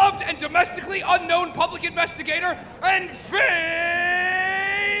globally loved and domestically unknown public investigator and fame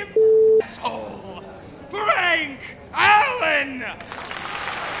soul, Frank Allen!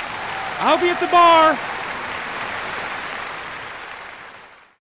 I'll be at the bar!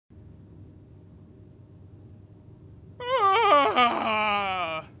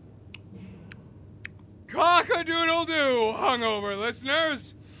 Cock-a-doodle-doo, hungover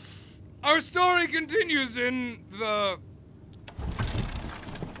listeners. Our story continues in the...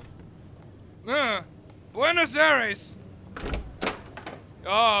 Buenos Aires.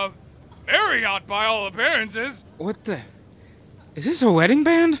 Marriott by all appearances. What the... Is this a wedding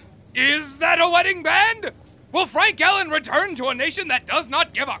band? Is that a wedding band? Will Frank Allen return to a nation that does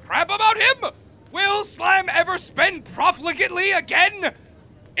not give a crap about him? Will Slam ever spend profligately again?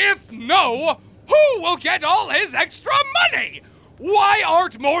 If no, who will get all his extra money? Why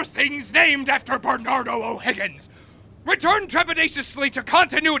aren't more things named after Bernardo O'Higgins? Return trepidatiously to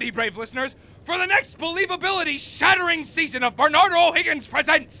continuity, brave listeners, for the next believability-shattering season of Bernardo O'Higgins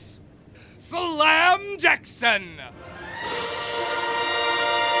presents Slam Jackson.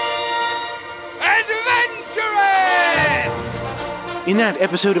 Adventurist! In that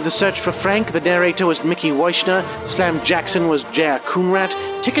episode of The Search for Frank, the narrator was Mickey Weishner, Slam Jackson was J.R. Coonrat,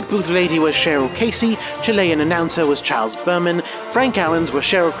 Ticket Booth Lady was Cheryl Casey, Chilean announcer was Charles Berman, Frank Allens were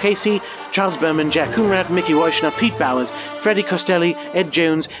Cheryl Casey, Charles Berman, J.R. Coonrat, Mickey Weishner, Pete Bowers, Freddie Costelli, Ed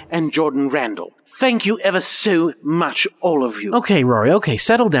Jones, and Jordan Randall. Thank you ever so much, all of you. Okay, Rory, okay,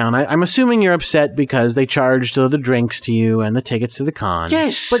 settle down. I'm assuming you're upset because they charged the drinks to you and the tickets to the con.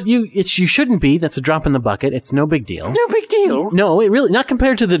 Yes. But you shouldn't be. That's a drop in the bucket. It's no big deal. No big deal? No, it really, not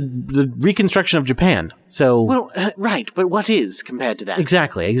compared to the reconstruction of Japan. So. Well, right, but what is compared to that?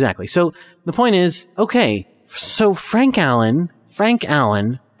 Exactly. So the point is, okay, so Frank Allen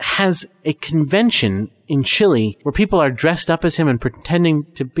has a convention in Chile where people are dressed up as him and pretending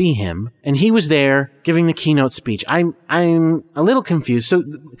to be him, and he was there giving the keynote speech. I'm a little confused.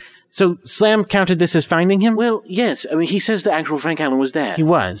 So Slam counted this as finding him? Well, yes. I mean, he says the actual Frank Allen was there. He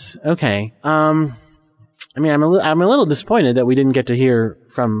was. Okay. I mean, I'm a little disappointed that we didn't get to hear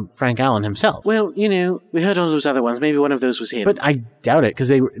from Frank Allen himself. Well, you know, we heard all those other ones. Maybe one of those was him. But I doubt it, because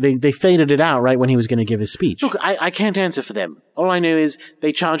they faded it out right when he was going to give his speech. Look, I can't answer for them. All I know is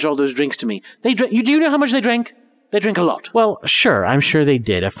they charged all those drinks to me. Do you know how much they drank? They drink a lot. Well, sure, I'm sure they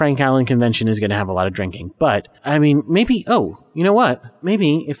did. A Frank Allen convention is going to have a lot of drinking. But, I mean, maybe, you know what?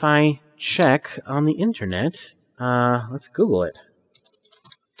 Maybe if I check on the internet, let's Google it.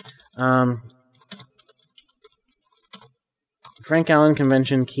 Frank Allen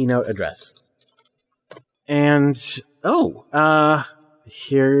Convention Keynote Address. And,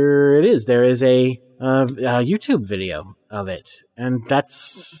 here it is. There is a YouTube video of it, and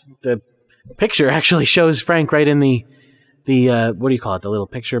that's the picture actually shows Frank right in the what do you call it? The little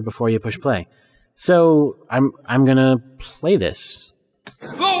picture before you push play. So I'm gonna play this. The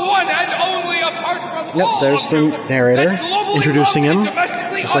one and only apart from Yep, there's the narrator introducing him,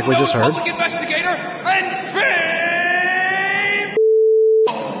 just like we just heard. Investigator and fame,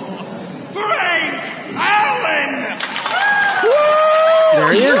 Frank Allen.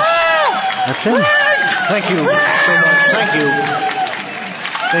 There he is. That's him. Thank you so much. Thank you.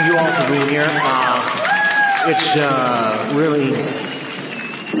 Thank you all for being here. It's really,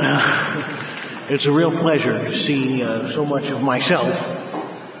 it's a real pleasure to see so much of myself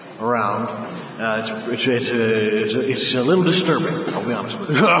around. It's a little disturbing, I'll be honest with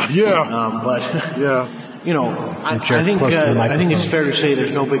you. But you know, I think it's fair to say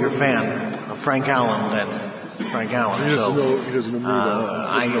there's no bigger fan of Frank Allen than Frank Allen. He doesn't know that.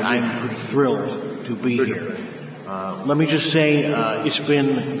 I'm pretty thrilled to be here. Let me just say,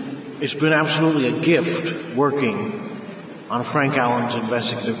 it's been absolutely a gift working on Frank Allen's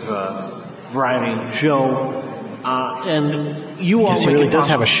investigative variety show. And you all he really does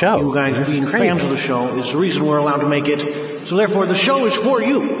have a show. You guys being fans of the show is the reason we're allowed to make it. So therefore, the show is for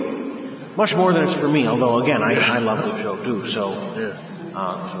you, much more than it's for me. Although again, I love the show too. So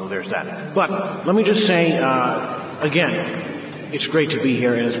there's that. But let me just say again, it's great to be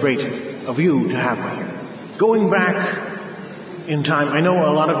here, and it's great of you to have me here. Going back in time, I know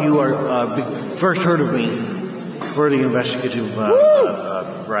a lot of you are first heard of me for the investigative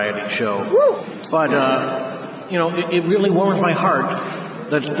variety show, but you know, it really warms my heart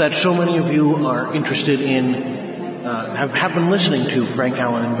that so many of you are interested in, have been listening to Frank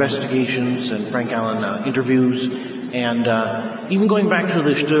Allen investigations and Frank Allen interviews, and even going back to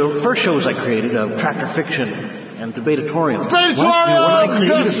the first shows I created of Tractor Fiction and Debatorium. When I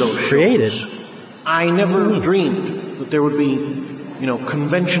created those shows, I never dreamed that there would be, you know,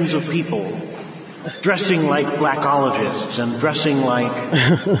 conventions of people dressing like blackologists and dressing like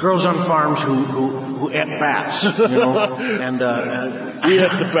girls on farms who ate bats, you know, and we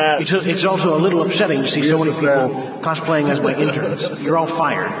ate the bats. It's also a little upsetting to see so many people cosplaying as my interns. You're all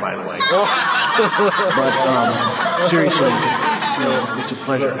fired, by the way. But seriously, you know, it's a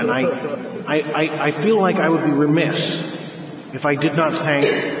pleasure, and I feel like I would be remiss if I did not thank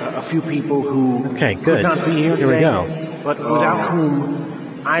a few people who could not be here today, we go. but without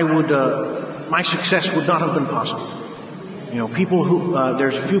whom I would, my success would not have been possible. You know, people who,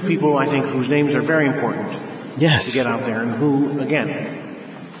 there's a few people I think whose names are very important to get out there, and who, again,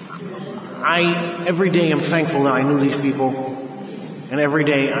 every day am thankful that I knew these people, and every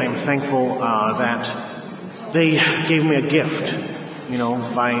day I am thankful that they gave me a gift, you know,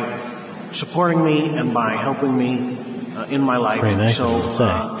 by supporting me and by helping me in my life. Very nice of you to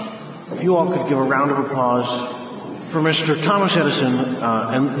say. If you all could give a round of applause for Mr. Thomas Edison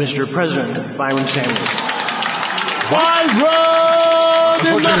and Mr. President Byron Samuels.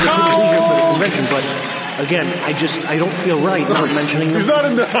 Unfortunately, they couldn't be here for the convention, but again, I don't feel right not mentioning them. He's not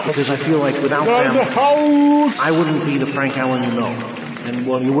in the house. Because I feel like without not them, in the house. I wouldn't be the Frank Allen you know, and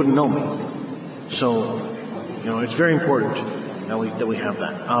well, you wouldn't know me. So, you know, it's very important that we have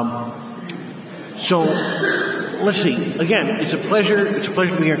that. So, let's see. Again, it's a pleasure. It's a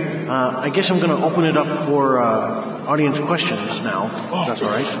pleasure to be here. I guess I'm going to open it up for audience questions now. If that's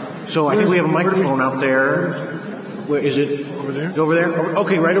all right. So I think we have a microphone out there. Where is it? Over there. Over there.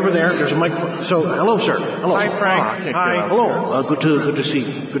 Okay, right over there. There's a microphone. So, hello, sir. Hello. Hi, Frank. Hi. Hello. Good to see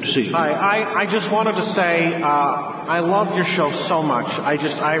you. Good to see you. Hi. I just wanted to say I love your show so much. I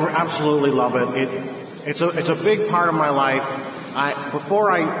absolutely love it. It's a big part of my life.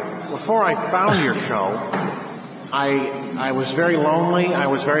 Before I found your show, I was very lonely. I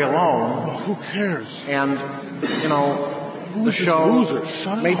was very alone. Oh, who cares? And, you know, the show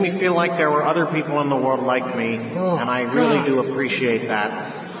made me feel like there were other people in the world like me, and I really do appreciate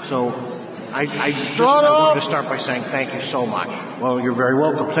that. So I wanted to start by saying thank you so much. Well, you're very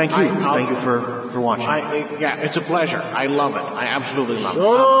welcome. Thank you. Thank you for watching. Yeah, it's a pleasure. I love it. I absolutely love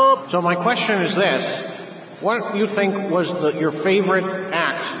it. So my question is this. What do you think was your favorite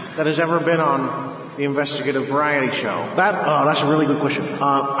act that has ever been on the investigative variety show? That's a really good question.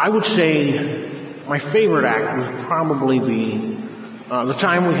 I would say my favorite act would probably be the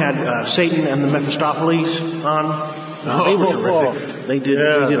time we had Satan and the Mephistopheles on. They were terrific. They did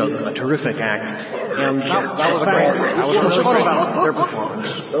a terrific act. And that was great. What was fun about their performance?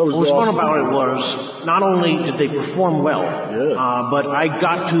 What was fun about it was not only did they perform well, but I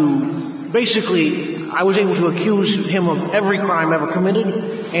got to basically, I was able to accuse him of every crime ever committed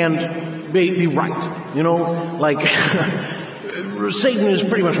and be right. You know, like Satan is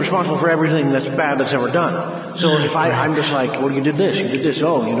pretty much responsible for everything that's bad that's ever done. So if I'm just like, well, you did this, you did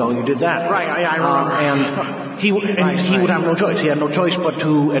that. Right, I remember. And he would have no choice. He had no choice but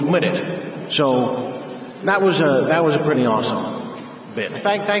to admit it. So that was a pretty awesome bit.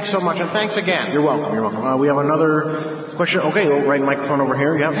 Thanks so much, and thanks again. You're welcome. We have another question. Okay, right microphone over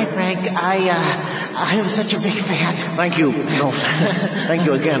here. Yeah. Hey, Frank. I am such a big fan. Thank you. No, thank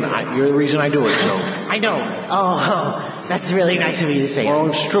you again. You're the reason I do it. So. I know. Oh, that's really nice of you to say. Well,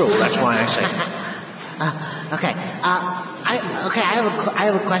 it's true. That's why I say it. Okay. I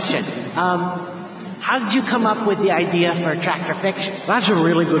have a question. How did you come up with the idea for Tractor Fiction? That's a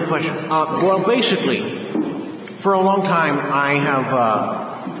really good question. Well, basically, for a long time, I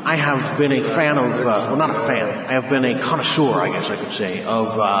have been a fan of, well, not a fan, I have been a connoisseur, I guess I could say,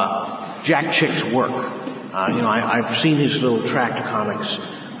 of Jack Chick's work. I've seen his little tractor comics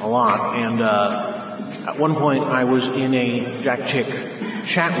a lot, and at one point I was in a Jack Chick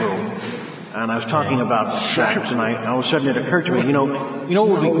chat room, and I was talking about tractors, and all of a sudden it occurred to me, you know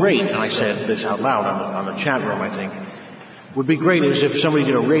what would be great, and I said this out loud on the chat room, I think, would be great is if somebody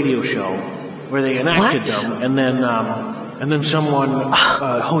did a radio show where they enacted them, and then someone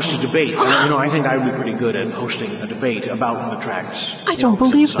hosts a debate. And, I think I would be pretty good at hosting a debate about the tracks. I don't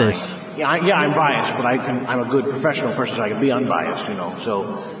believe this. Yeah, I'm biased, but I'm a good professional person, so I can be unbiased,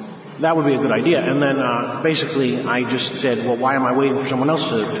 So that would be a good idea. And then basically, I just said, well, why am I waiting for someone else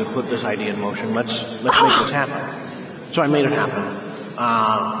to put this idea in motion? Let's make this happen. So I made it happen.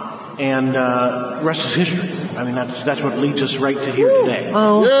 And the rest is history. I mean, that's what leads us right to here today.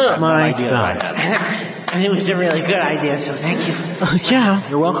 Oh, my God. And it was a really good idea, so thank you. Yeah.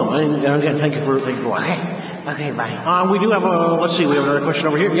 You're welcome. And again, thank you for watching. Okay, bye. We do have we have another question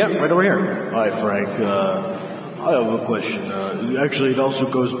over here. Yeah, right over here. Hi, Frank. I have a question. Actually, it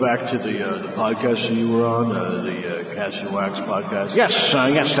also goes back to the podcast that you were on, the Cast and Wax podcast. Yes,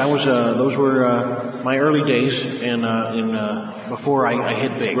 that was those were my early days before I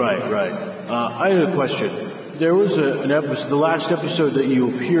hit big. Right. I had a question. There was an episode, the last episode that you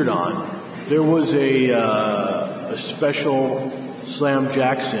appeared on. There was a special Slam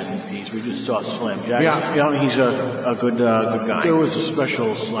Jackson piece. We just saw Slam Jackson. Yeah, he's a good guy. There was a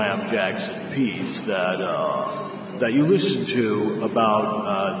special Slam Jackson piece that you listened to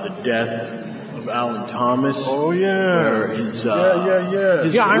about the death of Alan Thomas. Oh yeah.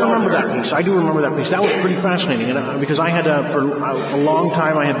 I remember that piece. I do remember that piece. That was pretty fascinating, and because I had for a long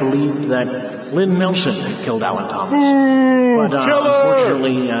time I had believed that Lynn Nelson had killed Alan Thomas. But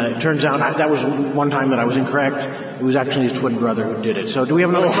unfortunately, it turns out that was one time that I was incorrect. It was actually his twin brother who did it. So do we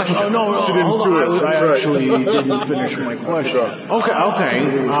have another question? No, she didn't do it. I actually didn't finish my question.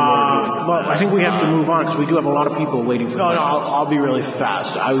 Okay. Well, I think we have to move on because we do have a lot of people waiting for questions. I'll be really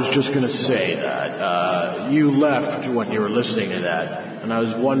fast. I was just going to say that you left when you were listening to that. And I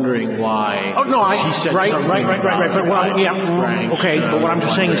was wondering why. Oh no! He said right. But okay. But what I'm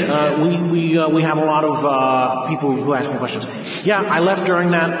just saying is, we have a lot of people who ask me questions. Yeah, I left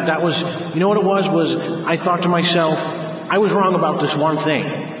during that. That was, what it was I thought to myself, I was wrong about this one thing,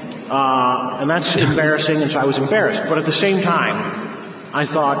 and that's embarrassing, and so I was embarrassed. But at the same time, I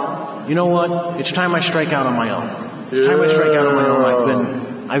thought, you know what? It's time I strike out on my own. It's time I strike out on my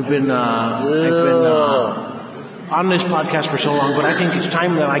own. I've been on this podcast for so long, but I think it's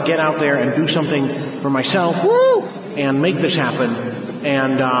time that I get out there and do something for myself and make this happen.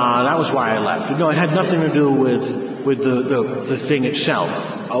 And that was why I left. It had nothing to do with the thing itself.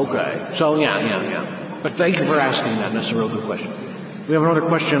 Okay. So yeah. But thank you for asking that. That's a real good question. We have another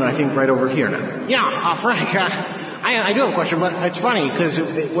question, I think, right over here now. Yeah, Frank. I do have a question, but it's funny because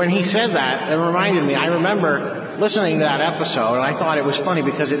when he said that, it reminded me. I remember listening to that episode, and I thought it was funny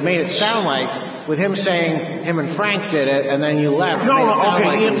because it made it sound like, with him saying him and Frank did it, and then you left. No,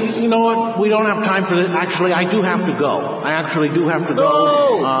 okay. You know what? We don't have time for this. Actually, I do have to go. I actually do have to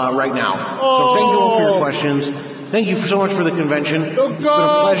go right now. So thank you all for your questions. Thank you so much for the convention. It's been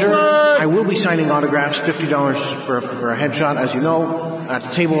a pleasure. I will be signing autographs, $50 for a headshot, as you know, at the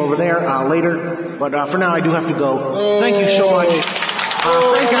table over there later. But for now, I do have to go. Thank you so much.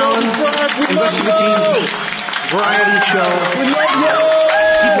 Frank Allen, Investigative Variety Show.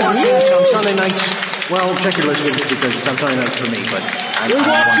 Keep watching. It's on Sunday nights. Well, check your listings because it's on Sunday nights for me. But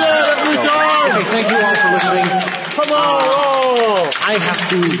okay, thank you all for listening. Come on! I have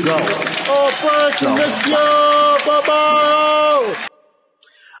to go. Frank, miss you! Bye-bye!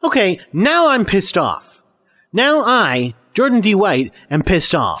 Okay, now I'm pissed off. Now I, Jordan D. White, am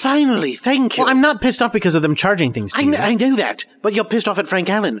pissed off. Finally, thank you. Well, I'm not pissed off because of them charging things to you. I know that, but you're pissed off at Frank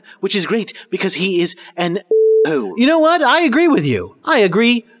Allen, which is great because he is an You know what? I agree with you. I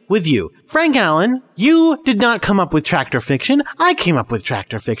agree with you. Frank Allen, you did not come up with Tractor Fiction. I came up with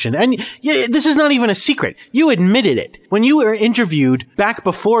Tractor Fiction. And this is not even a secret. You admitted it. When you were interviewed back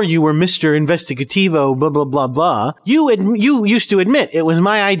before you were Mr. Investigativo, blah, blah, blah, blah, you used to admit it was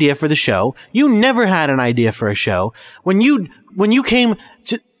my idea for the show. You never had an idea for a show. When you came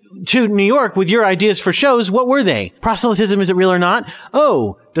to New York with your ideas for shows, what were they? Proselytism, is it real or not?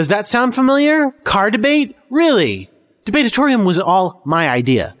 Oh, does that sound familiar? Car debate? Really? Debatatorium was all my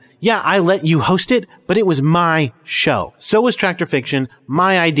idea. Yeah, I let you host it, but it was my show. So was Tractor Fiction,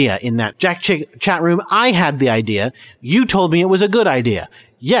 my idea in that Jack Chick chat room. I had the idea. You told me it was a good idea.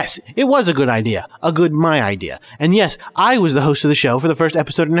 Yes, it was a good idea. My idea. And yes, I was the host of the show for the first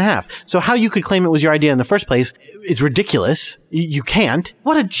episode and a half. So how you could claim it was your idea in the first place is ridiculous. You can't.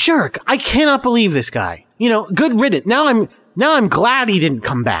 What a jerk. I cannot believe this guy. Good riddance. Now I'm glad he didn't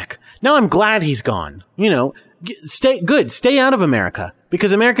come back. Now I'm glad he's gone. Stay out of America.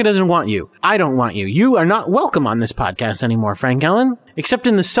 Because America doesn't want you. I don't want you. You are not welcome on this podcast anymore, Frank Allen. Except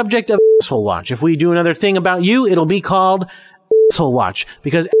in the subject of Asshole Watch. If we do another thing about you, it'll be called Asshole Watch.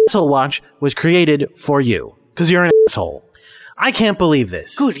 Because Asshole Watch was created for you. Because you're an asshole. I can't believe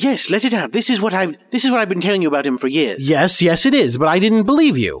this. Good, yes, let it out. This is what I've been telling you about him for years. Yes, it is, but I didn't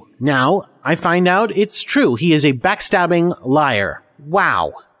believe you. Now, I find out it's true. He is a backstabbing liar.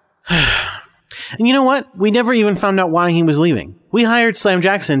 Wow. And you know what? We never even found out why he was leaving. We hired Slam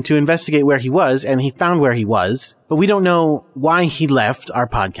Jackson to investigate where he was, and he found where he was, but we don't know why he left our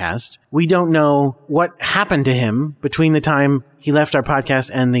podcast. We don't know what happened to him between the time he left our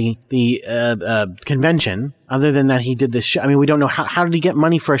podcast and the convention, other than that he did this show. I mean, we don't know how did he get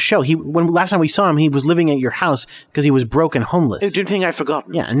money for a show? When last time we saw him, he was living at your house because he was broke and homeless. I didn't think I'd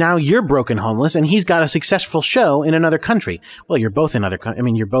forgotten. Yeah, and now you're broke and homeless, and he's got a successful show in another country. Well, you're both in other countries. I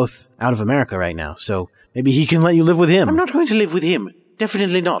mean, you're both out of America right now, so maybe he can let you live with him. I'm not going to live with him.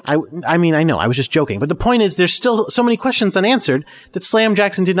 Definitely not. I mean, I know. I was just joking. But the point is, there's still so many questions unanswered that Slam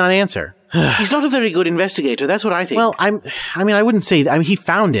Jackson did not answer. He's not a very good investigator. That's what I think. Well, I wouldn't say that. I mean, he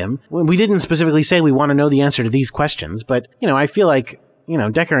found him. We didn't specifically say we want to know the answer to these questions. But, I feel like,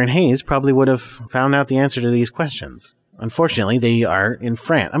 Decker and Hayes probably would have found out the answer to these questions. Unfortunately, they are in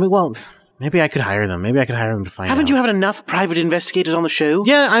France. I mean, well, maybe I could hire them. Maybe I could hire them to find out. Haven't you had enough private investigators on the show?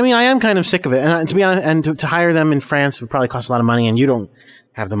 Yeah, I mean, I am kind of sick of it. And to be honest, and to hire them in France would probably cost a lot of money, and you don't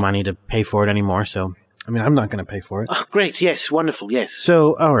have the money to pay for it anymore. So, I mean, I'm not going to pay for it. Oh, great. Yes. Wonderful. Yes.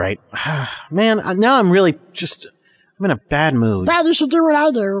 So, all right. Man, now I'm really I'm in a bad mood. Dad, you should do what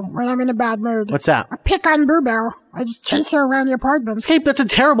I do when I'm in a bad mood. What's that? I pick on Bluebell. I just chase her around the apartment. Escape, that's a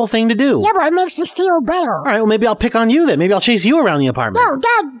terrible thing to do. Yeah, but it makes me feel better. All right, well, maybe I'll pick on you then. Maybe I'll chase you around the apartment. No,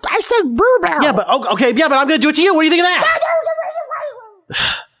 Dad, I said Bluebell. Yeah, but okay, yeah, but I'm going to do it to you. What do you think of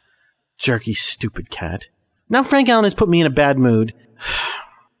that? Jerky, stupid cat. Now Frank Allen has put me in a bad mood.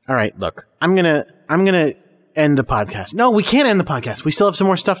 All right, look, I'm gonna end the podcast. No, we can't end the podcast. We still have some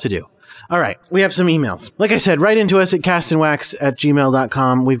more stuff to do. All right, we have some emails. Like I said, write into us at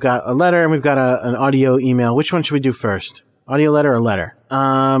castandwax@gmail.com. We've got a letter and we've got an audio email. Which one should we do first? Audio letter or letter?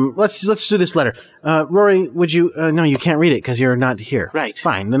 Let's do this letter. Rory, would you, no, you can't read it because you're not here. Right.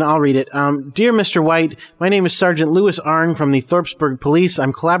 Fine, then I'll read it. Dear Mr. White, my name is Sergeant Louis Arn from the Thorpsburg Police.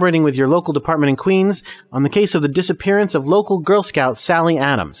 I'm collaborating with your local department in Queens on the case of the disappearance of local Girl Scout Sally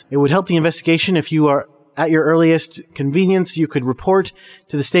Adams. It would help the investigation if you are at your earliest convenience, you could report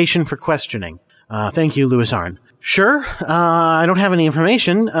to the station for questioning. Thank you, Louis Arn. Sure. I don't have any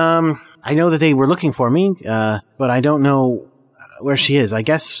information. I know that they were looking for me, but I don't know where she is. I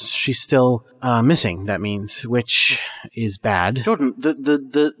guess she's still missing, that means, which is bad. Jordan,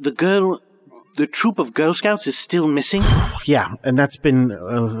 the troop of Girl Scouts is still missing? Yeah, and that's been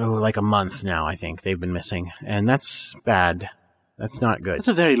like a month now, I think, they've been missing. And that's bad. That's not good. That's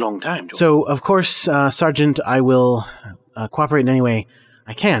a very long time, Jordan. So, of course, Sergeant, I will cooperate in any way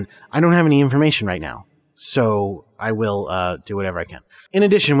I can. I don't have any information right now, so I will do whatever I can. In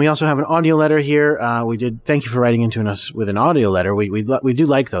addition, we also have an audio letter here. Thank you for writing into us with an audio letter. We do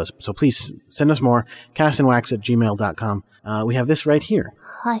like those, so please send us more. castandwax@gmail.com. We have this right here.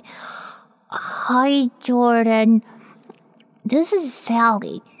 Hi, Jordan. This is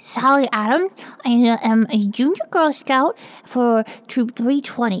Sally Adams. I am a junior Girl Scout for Troop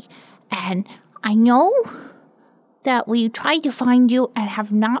 320, and I know that we tried to find you and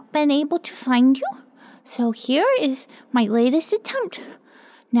have not been able to find you, so here is my latest attempt.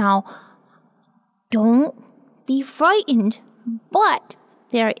 Now, don't be frightened, but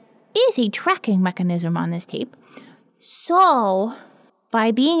there is a tracking mechanism on this tape, so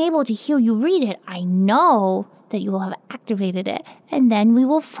by being able to hear you read it, I know that you will have activated it, and then we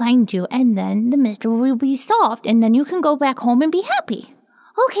will find you, and then the mystery will be solved, and then you can go back home and be happy.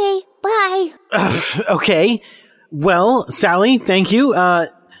 Okay, bye. Okay. Well, Sally, thank you.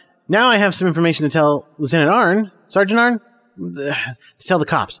 Now I have some information to tell Sergeant Arn, to tell the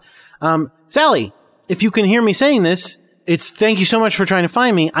cops. Sally, if you can hear me saying this, it's thank you so much for trying to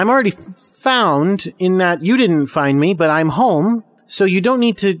find me. I'm already found in that you didn't find me, but I'm home, so you don't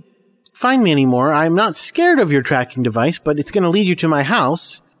need to find me anymore. I'm not scared of your tracking device, but it's going to lead you to my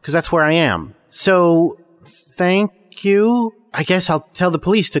house, because that's where I am. So, thank you. I guess I'll tell the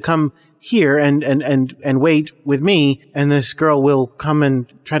police to come here and wait with me, and this girl will come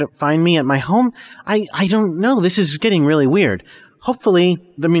and try to find me at my home. I don't know. This is getting really weird. Hopefully,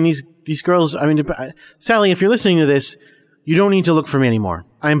 I mean, these girls, I mean, Sally, if you're listening to this, you don't need to look for me anymore.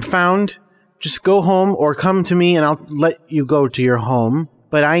 I'm found. Just go home or come to me and I'll let you go to your home.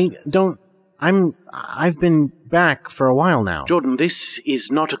 But I've been back for a while now. Jordan, this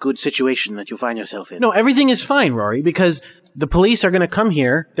is not a good situation that you find yourself in. No, everything is fine, Rory, because the police are going to come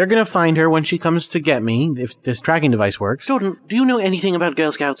here. They're going to find her when she comes to get me, if this tracking device works. Jordan, do you know anything about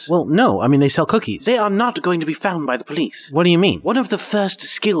Girl Scouts? Well, no. I mean, they sell cookies. They are not going to be found by the police. What do you mean? One of the first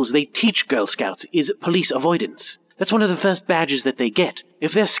skills they teach Girl Scouts is police avoidance. That's one of the first badges that they get.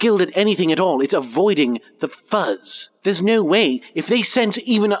 If they're skilled at anything at all, it's avoiding the fuzz. There's no way, if they sense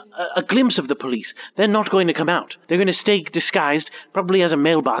even a glimpse of the police, they're not going to come out. They're going to stay disguised, probably as a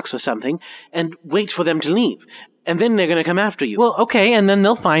mailbox or something, and wait for them to leave. And then they're going to come after you. Well, okay, and then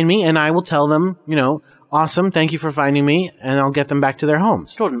they'll find me, and I will tell them, awesome, thank you for finding me, and I'll get them back to their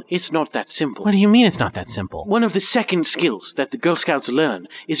homes. Jordan, it's not that simple. What do you mean it's not that simple? One of the second skills that the Girl Scouts learn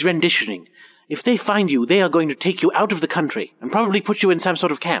is renditioning. If they find you, they are going to take you out of the country and probably put you in some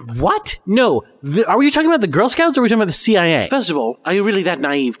sort of camp. What? No. Are we talking about the Girl Scouts or are we talking about the CIA? First of all, are you really that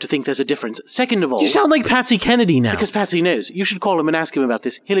naive to think there's a difference? Second of all... You sound like Patsy Kennedy now. Because Patsy knows. You should call him and ask him about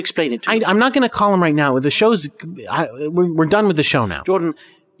this. He'll explain it to you. I'm not going to call him right now. The show's... We're done with the show now. Jordan,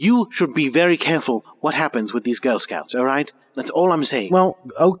 you should be very careful what happens with these Girl Scouts, all right? That's all I'm saying. Well,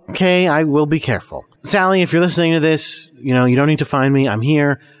 okay, I will be careful. Sally, if you're listening to this, you don't need to find me. I'm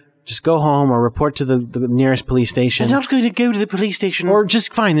here. Just go home or report to the nearest police station. I'm not going to go to the police station. Or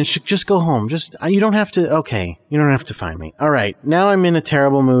just fine, then just go home. You don't have to, okay. You don't have to find me. All right, now I'm in a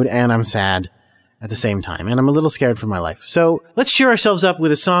terrible mood and I'm sad at the same time. And I'm a little scared for my life. So let's cheer ourselves up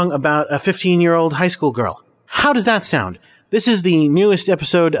with a song about a 15-year-old high school girl. How does that sound? This is the newest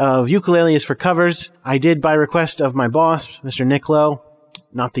episode of Ukulele is for Covers. I did by request of my boss, Mr. Nick Lowe,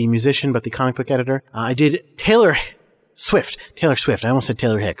 not the musician, but the comic book editor. I did Taylor Swift. I almost said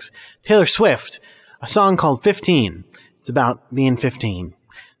Taylor Hicks. Taylor Swift, a song called 15. It's about being 15.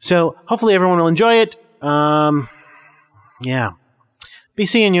 So hopefully everyone will enjoy it. Yeah. Be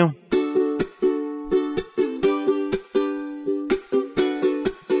seeing you.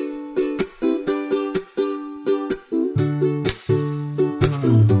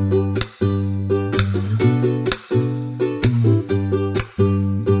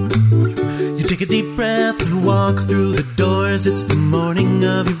 Take a deep breath and walk through the doors. It's the morning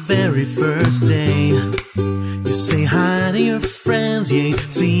of your very first day. You say hi to your friends you ain't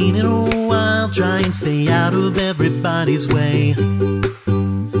seen in a while. Try and stay out of everybody's way.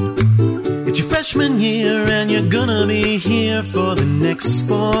 It's your freshman year and you're gonna be here for the next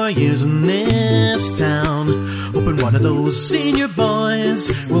 4 years in this town. Hoping one of those senior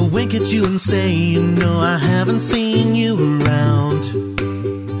boys will wink at you and say, I haven't seen you around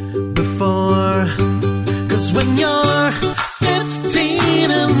before. 'Cause when you're 15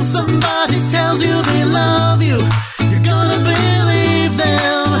 and somebody tells you they love you, you're gonna believe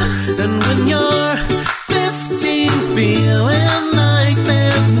them. And when you're 15 feeling like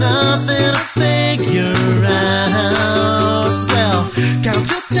there's nothing to figure out, well, count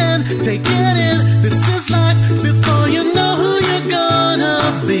to 10, take it in, this is life, before you know who you're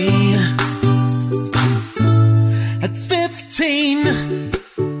gonna be at 15.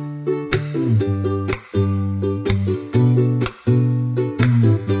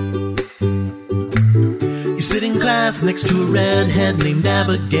 Next to a redhead named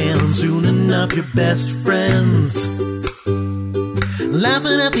Abigail, and soon enough your best friends.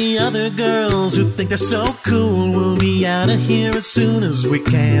 Laughing at the other girls who think they're so cool. We'll be out of here as soon as we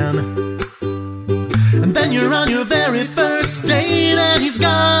can. And then you're on your very first date, and he's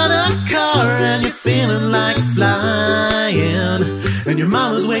got a car, and you're feeling like flying. And your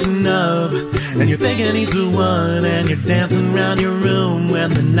mama's waiting up, and you're thinking he's the one, and you're dancing around your room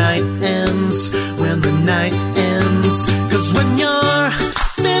when the night ends, when the night ends. 'Cause when you're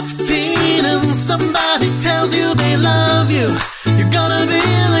 15 and somebody tells you they love you, you're gonna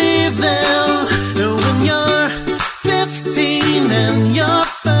believe them. And when you're 15 and your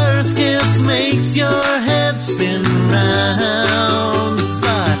first kiss makes your head spin round,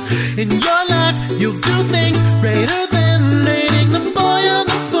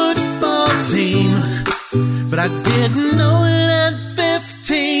 I didn't know it at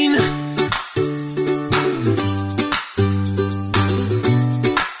 15.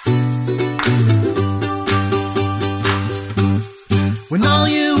 When all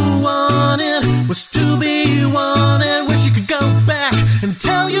you wanted was to be wanted, wish you could go back and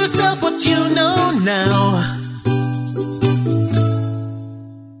tell yourself what you know now.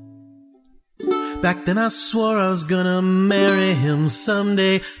 Back then I swore I was gonna marry him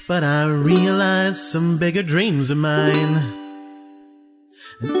someday, but I realized some bigger dreams of mine.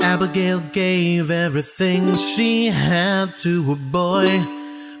 And Abigail gave everything she had to a boy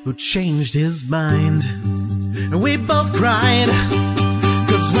who changed his mind. And we both cried,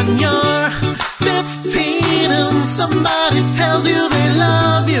 'cause when you're 15 and somebody tells you they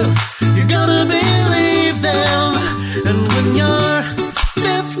love you, you're gonna believe them. And when you're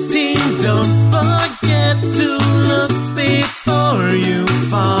 15, don't forget to look before you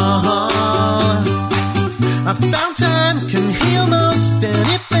fall. I found time can heal most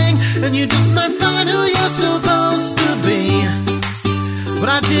anything, and you just might find who you're supposed to be. But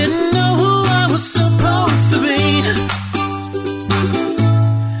I didn't know who I was supposed to be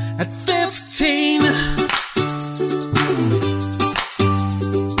at 15.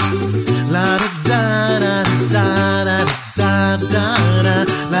 La da da da da da da da da,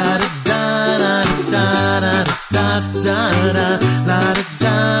 la da da da da da da da da, la da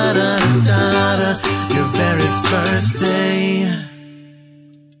da da da da. Your very first day.